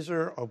the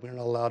Caesar, or we're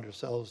not allowed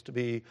ourselves to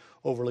be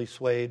overly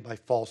swayed by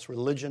false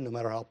religion, no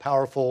matter how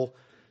powerful,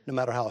 no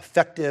matter how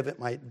effective it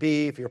might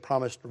be. If you're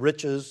promised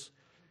riches,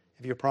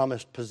 if you're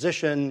promised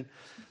position,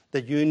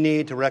 that you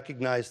need to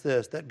recognize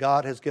this, that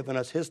God has given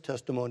us His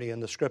testimony in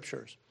the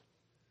Scriptures.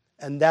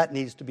 And that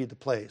needs to be the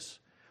place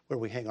where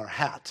we hang our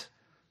hat.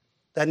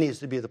 That needs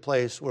to be the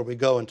place where we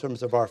go in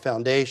terms of our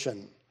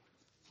foundation.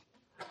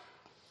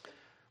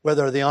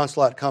 Whether the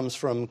onslaught comes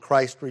from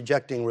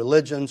Christ-rejecting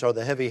religions or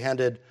the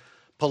heavy-handed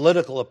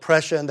political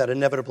oppression that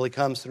inevitably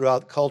comes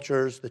throughout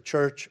cultures, the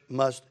church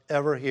must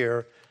ever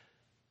hear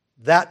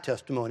that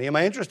testimony. Am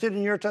I interested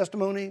in your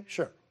testimony?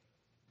 Sure.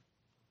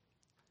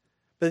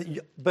 But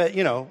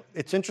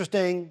it's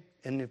interesting,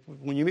 and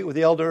when you meet with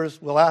the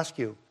elders, we'll ask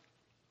you,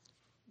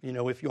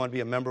 if you want to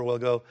be a member, we'll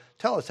go,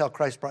 tell us how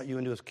Christ brought you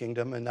into His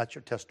kingdom, and that's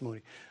your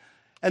testimony.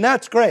 And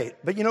that's great.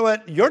 But you know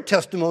what? Your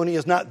testimony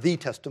is not the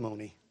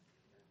testimony.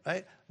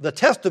 Right? The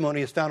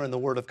testimony is found in the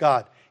Word of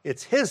God.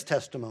 It's His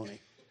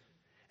testimony.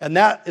 And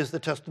that is the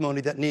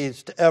testimony that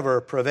needs to ever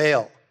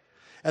prevail.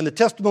 And the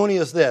testimony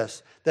is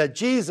this, that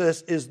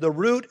Jesus is the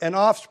root and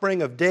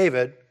offspring of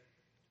David.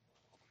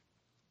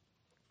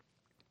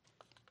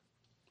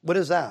 What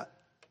is that?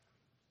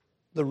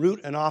 The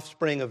root and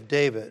offspring of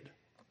David.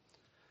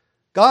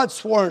 God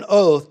swore an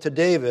oath to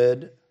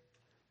David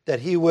that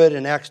He would,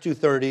 in Acts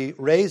 2:30,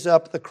 raise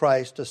up the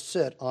Christ to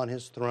sit on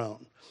His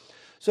throne.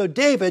 So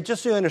David,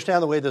 just so you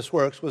understand the way this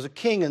works, was a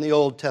king in the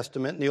Old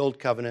Testament, in the Old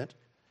Covenant.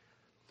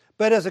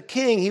 But as a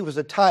king, he was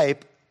a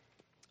type,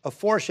 a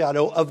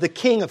foreshadow of the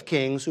King of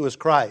Kings, who is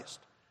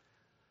Christ.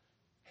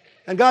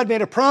 And God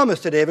made a promise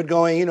to David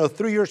going,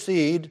 through your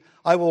seed,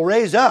 I will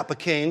raise up a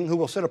king who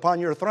will sit upon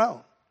your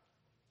throne.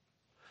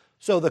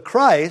 So the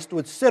Christ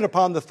would sit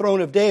upon the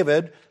throne of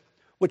David,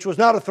 which was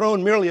not a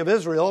throne merely of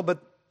Israel,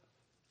 but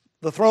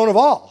the throne of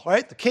all,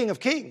 right? The King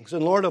of Kings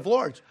and Lord of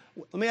Lords.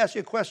 Let me ask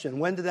you a question.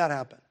 When did that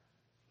happen?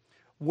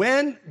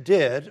 When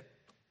did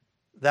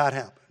that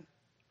happen?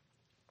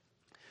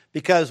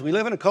 Because we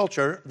live in a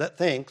culture that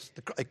thinks,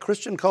 a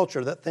Christian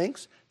culture that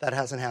thinks that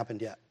hasn't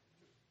happened yet.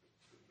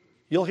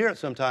 You'll hear it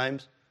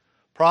sometimes.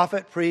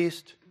 Prophet,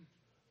 priest,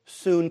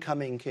 soon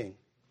coming king.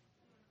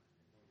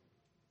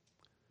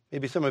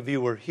 Maybe some of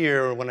you were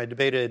here when I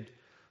debated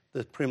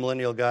the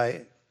premillennial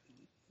guy,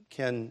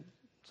 Ken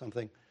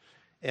something.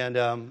 And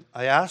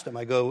I asked him,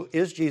 I go,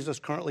 is Jesus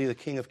currently the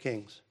King of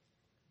Kings?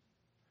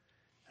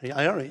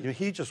 I don't know,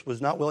 he just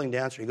was not willing to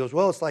answer. He goes,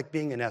 well, it's like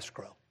being in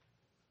escrow.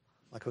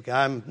 Like, okay,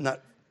 I'm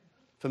not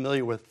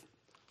familiar with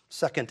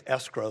second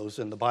escrows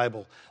in the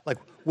Bible. Like,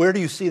 where do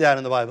you see that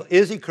in the Bible?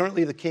 Is he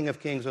currently the King of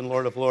Kings and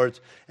Lord of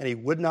Lords? And he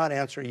would not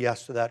answer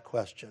yes to that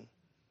question.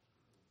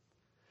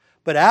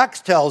 But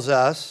Acts tells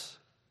us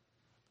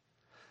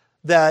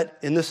that,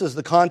 and this is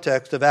the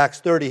context of Acts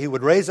 30, he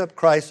would raise up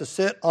Christ to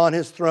sit on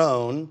his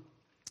throne.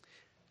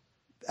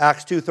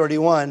 Acts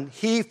 2:31,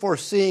 he,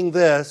 foreseeing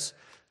this,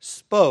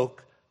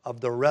 spoke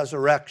of the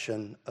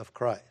resurrection of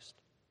Christ.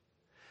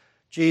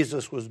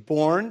 Jesus was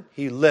born,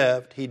 he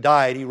lived, he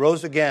died, he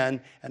rose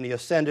again, and he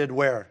ascended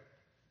where?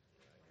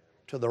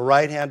 To the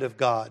right hand of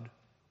God,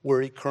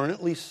 where he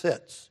currently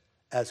sits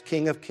as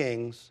King of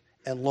Kings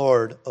and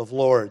Lord of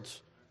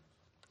Lords.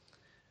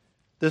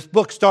 This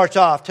book starts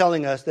off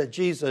telling us that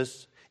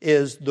Jesus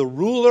is the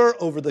ruler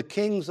over the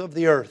kings of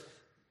the earth.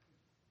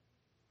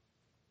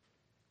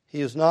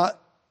 He is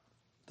not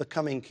the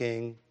coming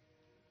king.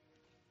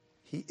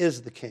 He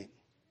is the king.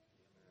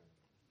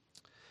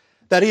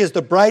 That he is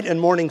the bright and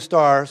morning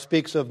star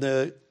speaks of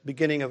the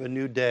beginning of a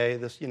new day.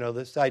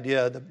 This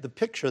idea, the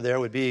picture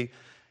there would be,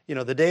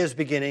 the day is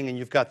beginning and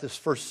you've got this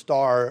first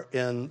star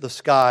in the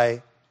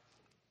sky.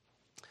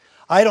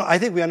 I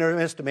think we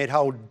underestimate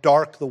how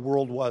dark the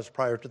world was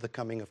prior to the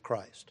coming of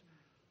Christ.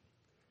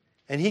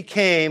 And he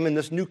came and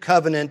this new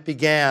covenant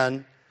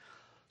began.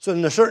 So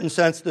in a certain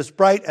sense, this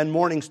bright and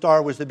morning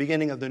star was the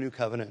beginning of the new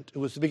covenant. It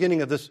was the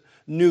beginning of this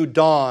new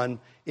dawn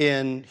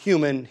in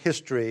human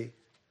history.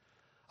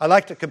 I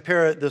like to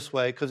compare it this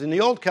way, because in the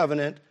Old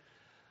Covenant,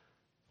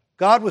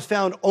 God was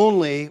found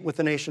only with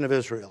the nation of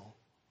Israel,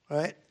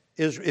 right?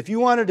 If you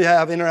wanted to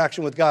have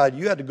interaction with God,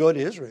 you had to go to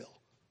Israel.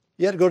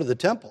 You had to go to the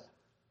temple,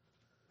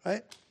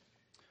 right?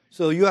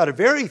 So you had a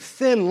very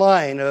thin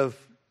line of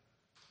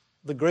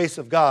the grace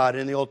of God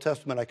in the Old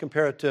Testament. I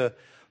compare it to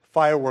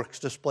fireworks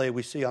display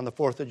we see on the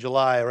 4th of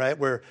July, right?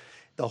 Where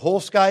the whole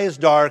sky is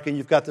dark and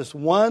you've got this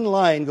one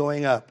line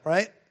going up,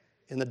 right?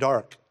 In the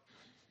dark.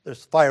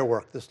 There's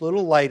firework. This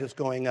little light is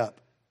going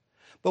up.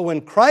 But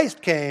when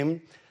Christ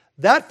came,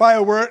 that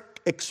firework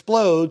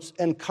explodes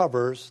and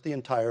covers the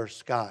entire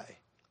sky.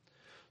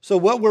 So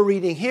what we're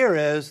reading here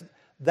is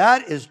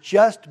that is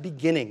just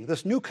beginning.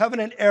 This new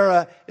covenant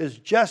era is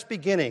just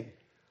beginning.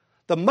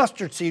 The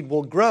mustard seed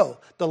will grow.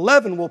 The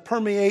leaven will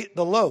permeate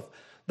the loaf.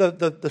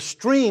 The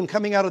stream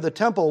coming out of the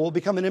temple will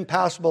become an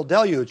impassable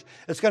deluge.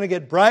 It's going to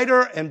get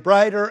brighter and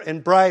brighter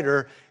and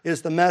brighter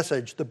is the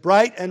message. The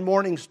bright and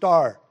morning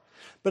star.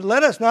 But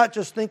let us not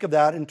just think of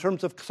that in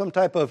terms of some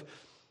type of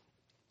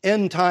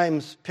end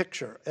times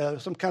picture,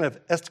 some kind of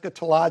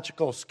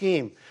eschatological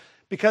scheme,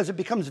 because it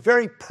becomes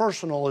very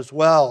personal as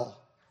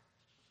well.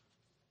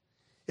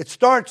 It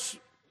starts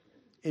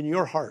in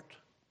your heart.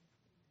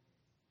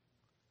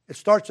 It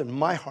starts in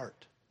my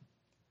heart.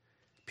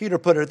 Peter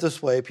put it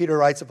this way. Peter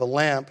writes of a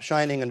lamp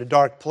shining in a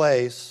dark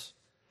place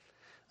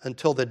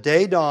until the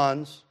day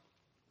dawns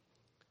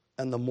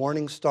and the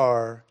morning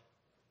star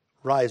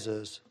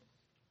rises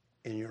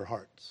in your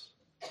hearts.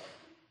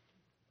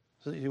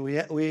 So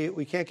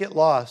we can't get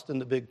lost in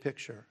the big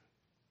picture.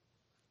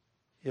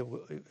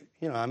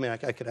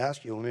 I could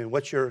ask you,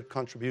 what's your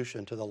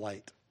contribution to the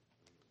light?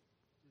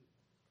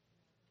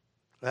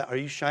 Are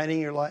you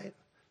shining your light?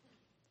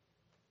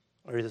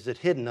 Or is it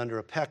hidden under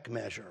a peck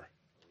measure?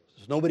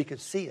 So nobody could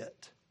see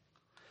it.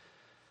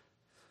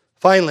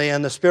 Finally,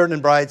 and the Spirit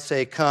and bride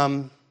say,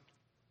 come,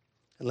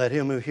 and let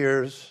him who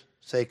hears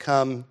say,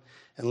 come,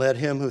 and let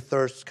him who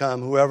thirsts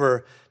come.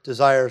 Whoever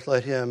desires,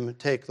 let him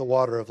take the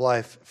water of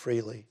life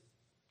freely.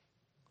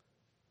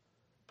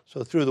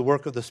 So through the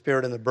work of the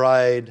Spirit and the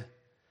bride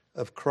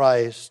of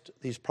Christ,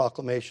 these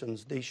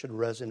proclamations, these should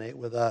resonate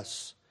with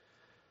us.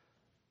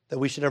 That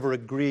we should ever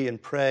agree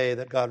and pray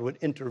that God would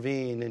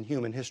intervene in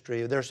human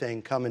history. They're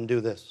saying, come and do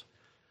this.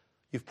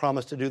 You've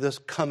promised to do this,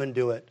 come and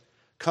do it.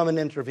 Come and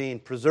intervene.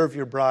 Preserve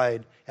your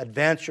bride.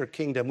 Advance your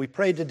kingdom. We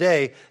pray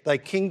today, thy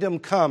kingdom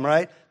come,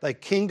 right? Thy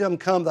kingdom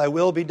come, thy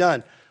will be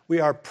done. We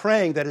are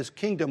praying that his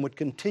kingdom would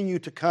continue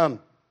to come.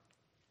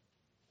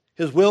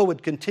 His will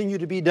would continue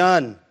to be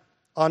done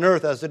on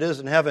earth as it is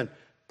in heaven.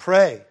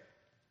 Pray.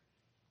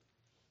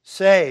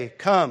 Say,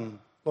 come,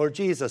 Lord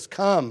Jesus,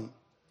 come.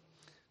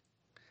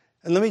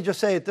 And let me just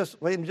say it this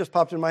way, it just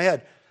popped in my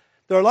head.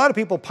 There are a lot of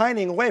people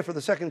pining away for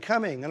the second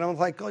coming. And I'm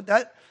like,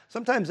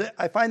 sometimes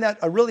I find that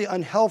a really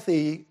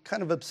unhealthy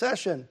kind of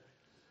obsession.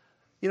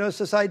 It's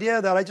this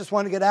idea that I just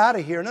want to get out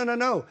of here.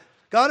 No.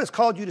 God has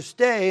called you to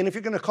stay, and if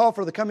you're going to call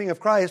for the coming of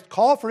Christ,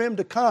 call for him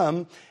to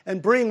come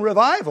and bring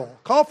revival.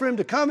 Call for him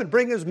to come and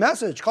bring his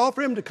message. Call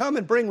for him to come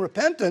and bring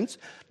repentance.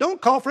 Don't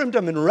call for him to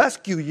come and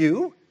rescue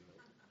you.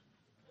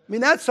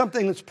 That's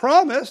something that's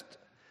promised,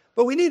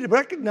 but we need to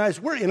recognize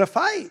we're in a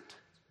fight.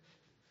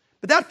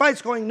 But that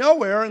fight's going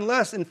nowhere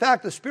unless, in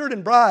fact, the Spirit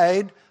and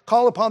bride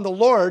call upon the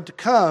Lord to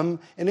come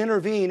and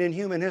intervene in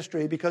human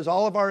history, because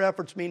all of our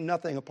efforts mean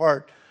nothing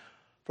apart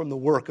from the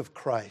work of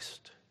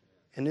Christ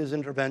and his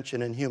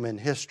intervention in human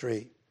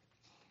history.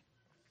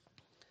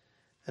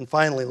 And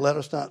finally, let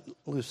us not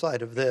lose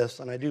sight of this,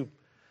 and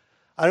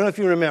I don't know if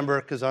you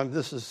remember, because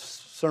this is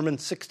sermon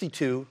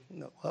 62,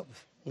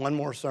 one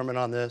more sermon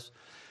on this.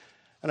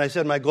 And I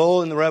said my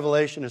goal in the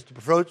Revelation is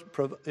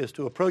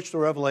to approach the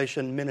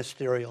Revelation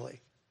ministerially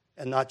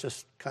and not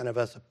just kind of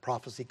as a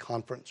prophecy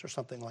conference or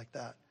something like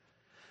that.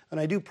 And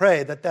I do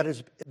pray that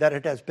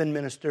it has been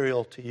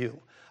ministerial to you.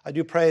 I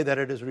do pray that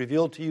it has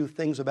revealed to you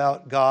things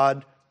about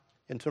God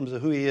in terms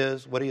of who He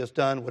is, what He has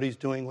done, what He's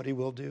doing, what He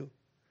will do.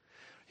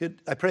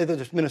 I pray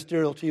that it's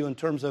ministerial to you in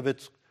terms of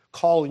its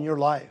call in your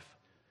life.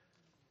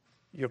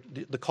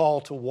 The call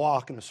to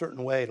walk in a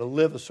certain way, to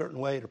live a certain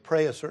way, to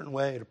pray a certain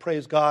way, to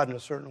praise God in a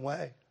certain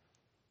way.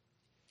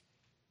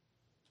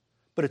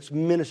 But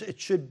it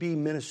should be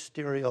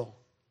ministerial.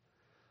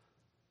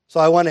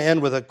 So I want to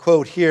end with a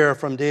quote here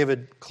from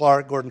David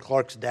Clark, Gordon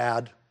Clark's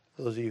dad,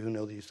 for those of you who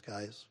know these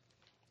guys.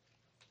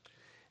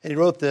 And he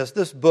wrote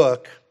this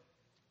book,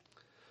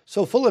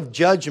 so full of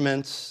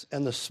judgments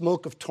and the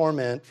smoke of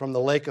torment from the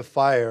lake of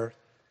fire,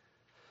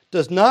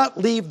 does not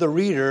leave the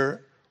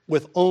reader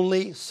with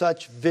only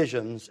such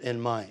visions in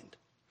mind.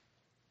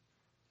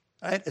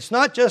 Right? It's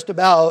not just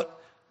about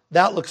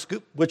that looks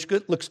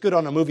good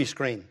on a movie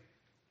screen.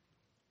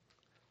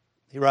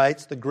 He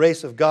writes, the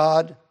grace of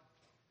God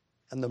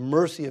and the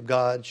mercy of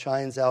God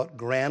shines out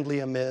grandly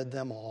amid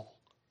them all.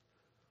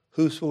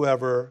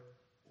 Whosoever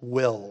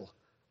will,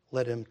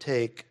 let him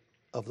take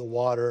of the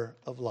water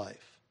of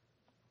life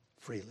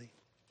freely.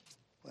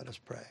 Let us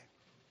pray.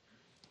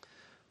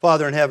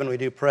 Father in heaven, we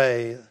do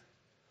pray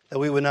that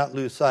we would not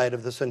lose sight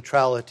of the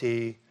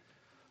centrality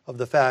of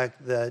the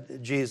fact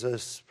that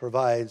Jesus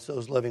provides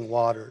those living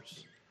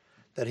waters,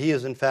 that He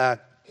is in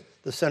fact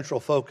the central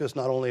focus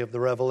not only of the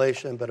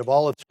Revelation, but of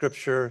all of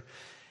Scripture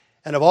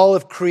and of all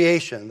of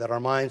creation, that our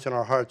minds and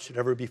our hearts should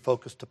ever be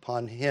focused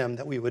upon Him,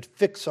 that we would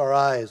fix our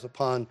eyes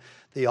upon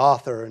the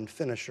author and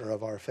finisher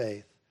of our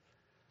faith.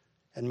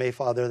 And may,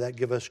 Father, that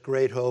give us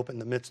great hope in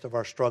the midst of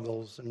our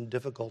struggles and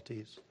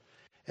difficulties.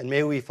 And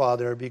may we,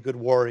 Father, be good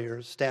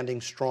warriors,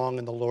 standing strong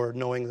in the Lord,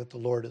 knowing that the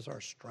Lord is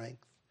our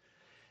strength.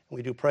 And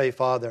we do pray,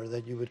 Father,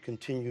 that you would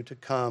continue to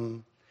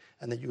come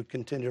and that you would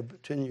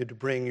continue to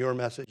bring your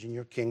message and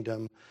your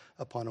kingdom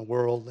upon a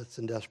world that's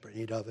in desperate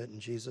need of it. In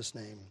Jesus'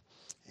 name,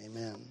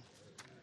 amen.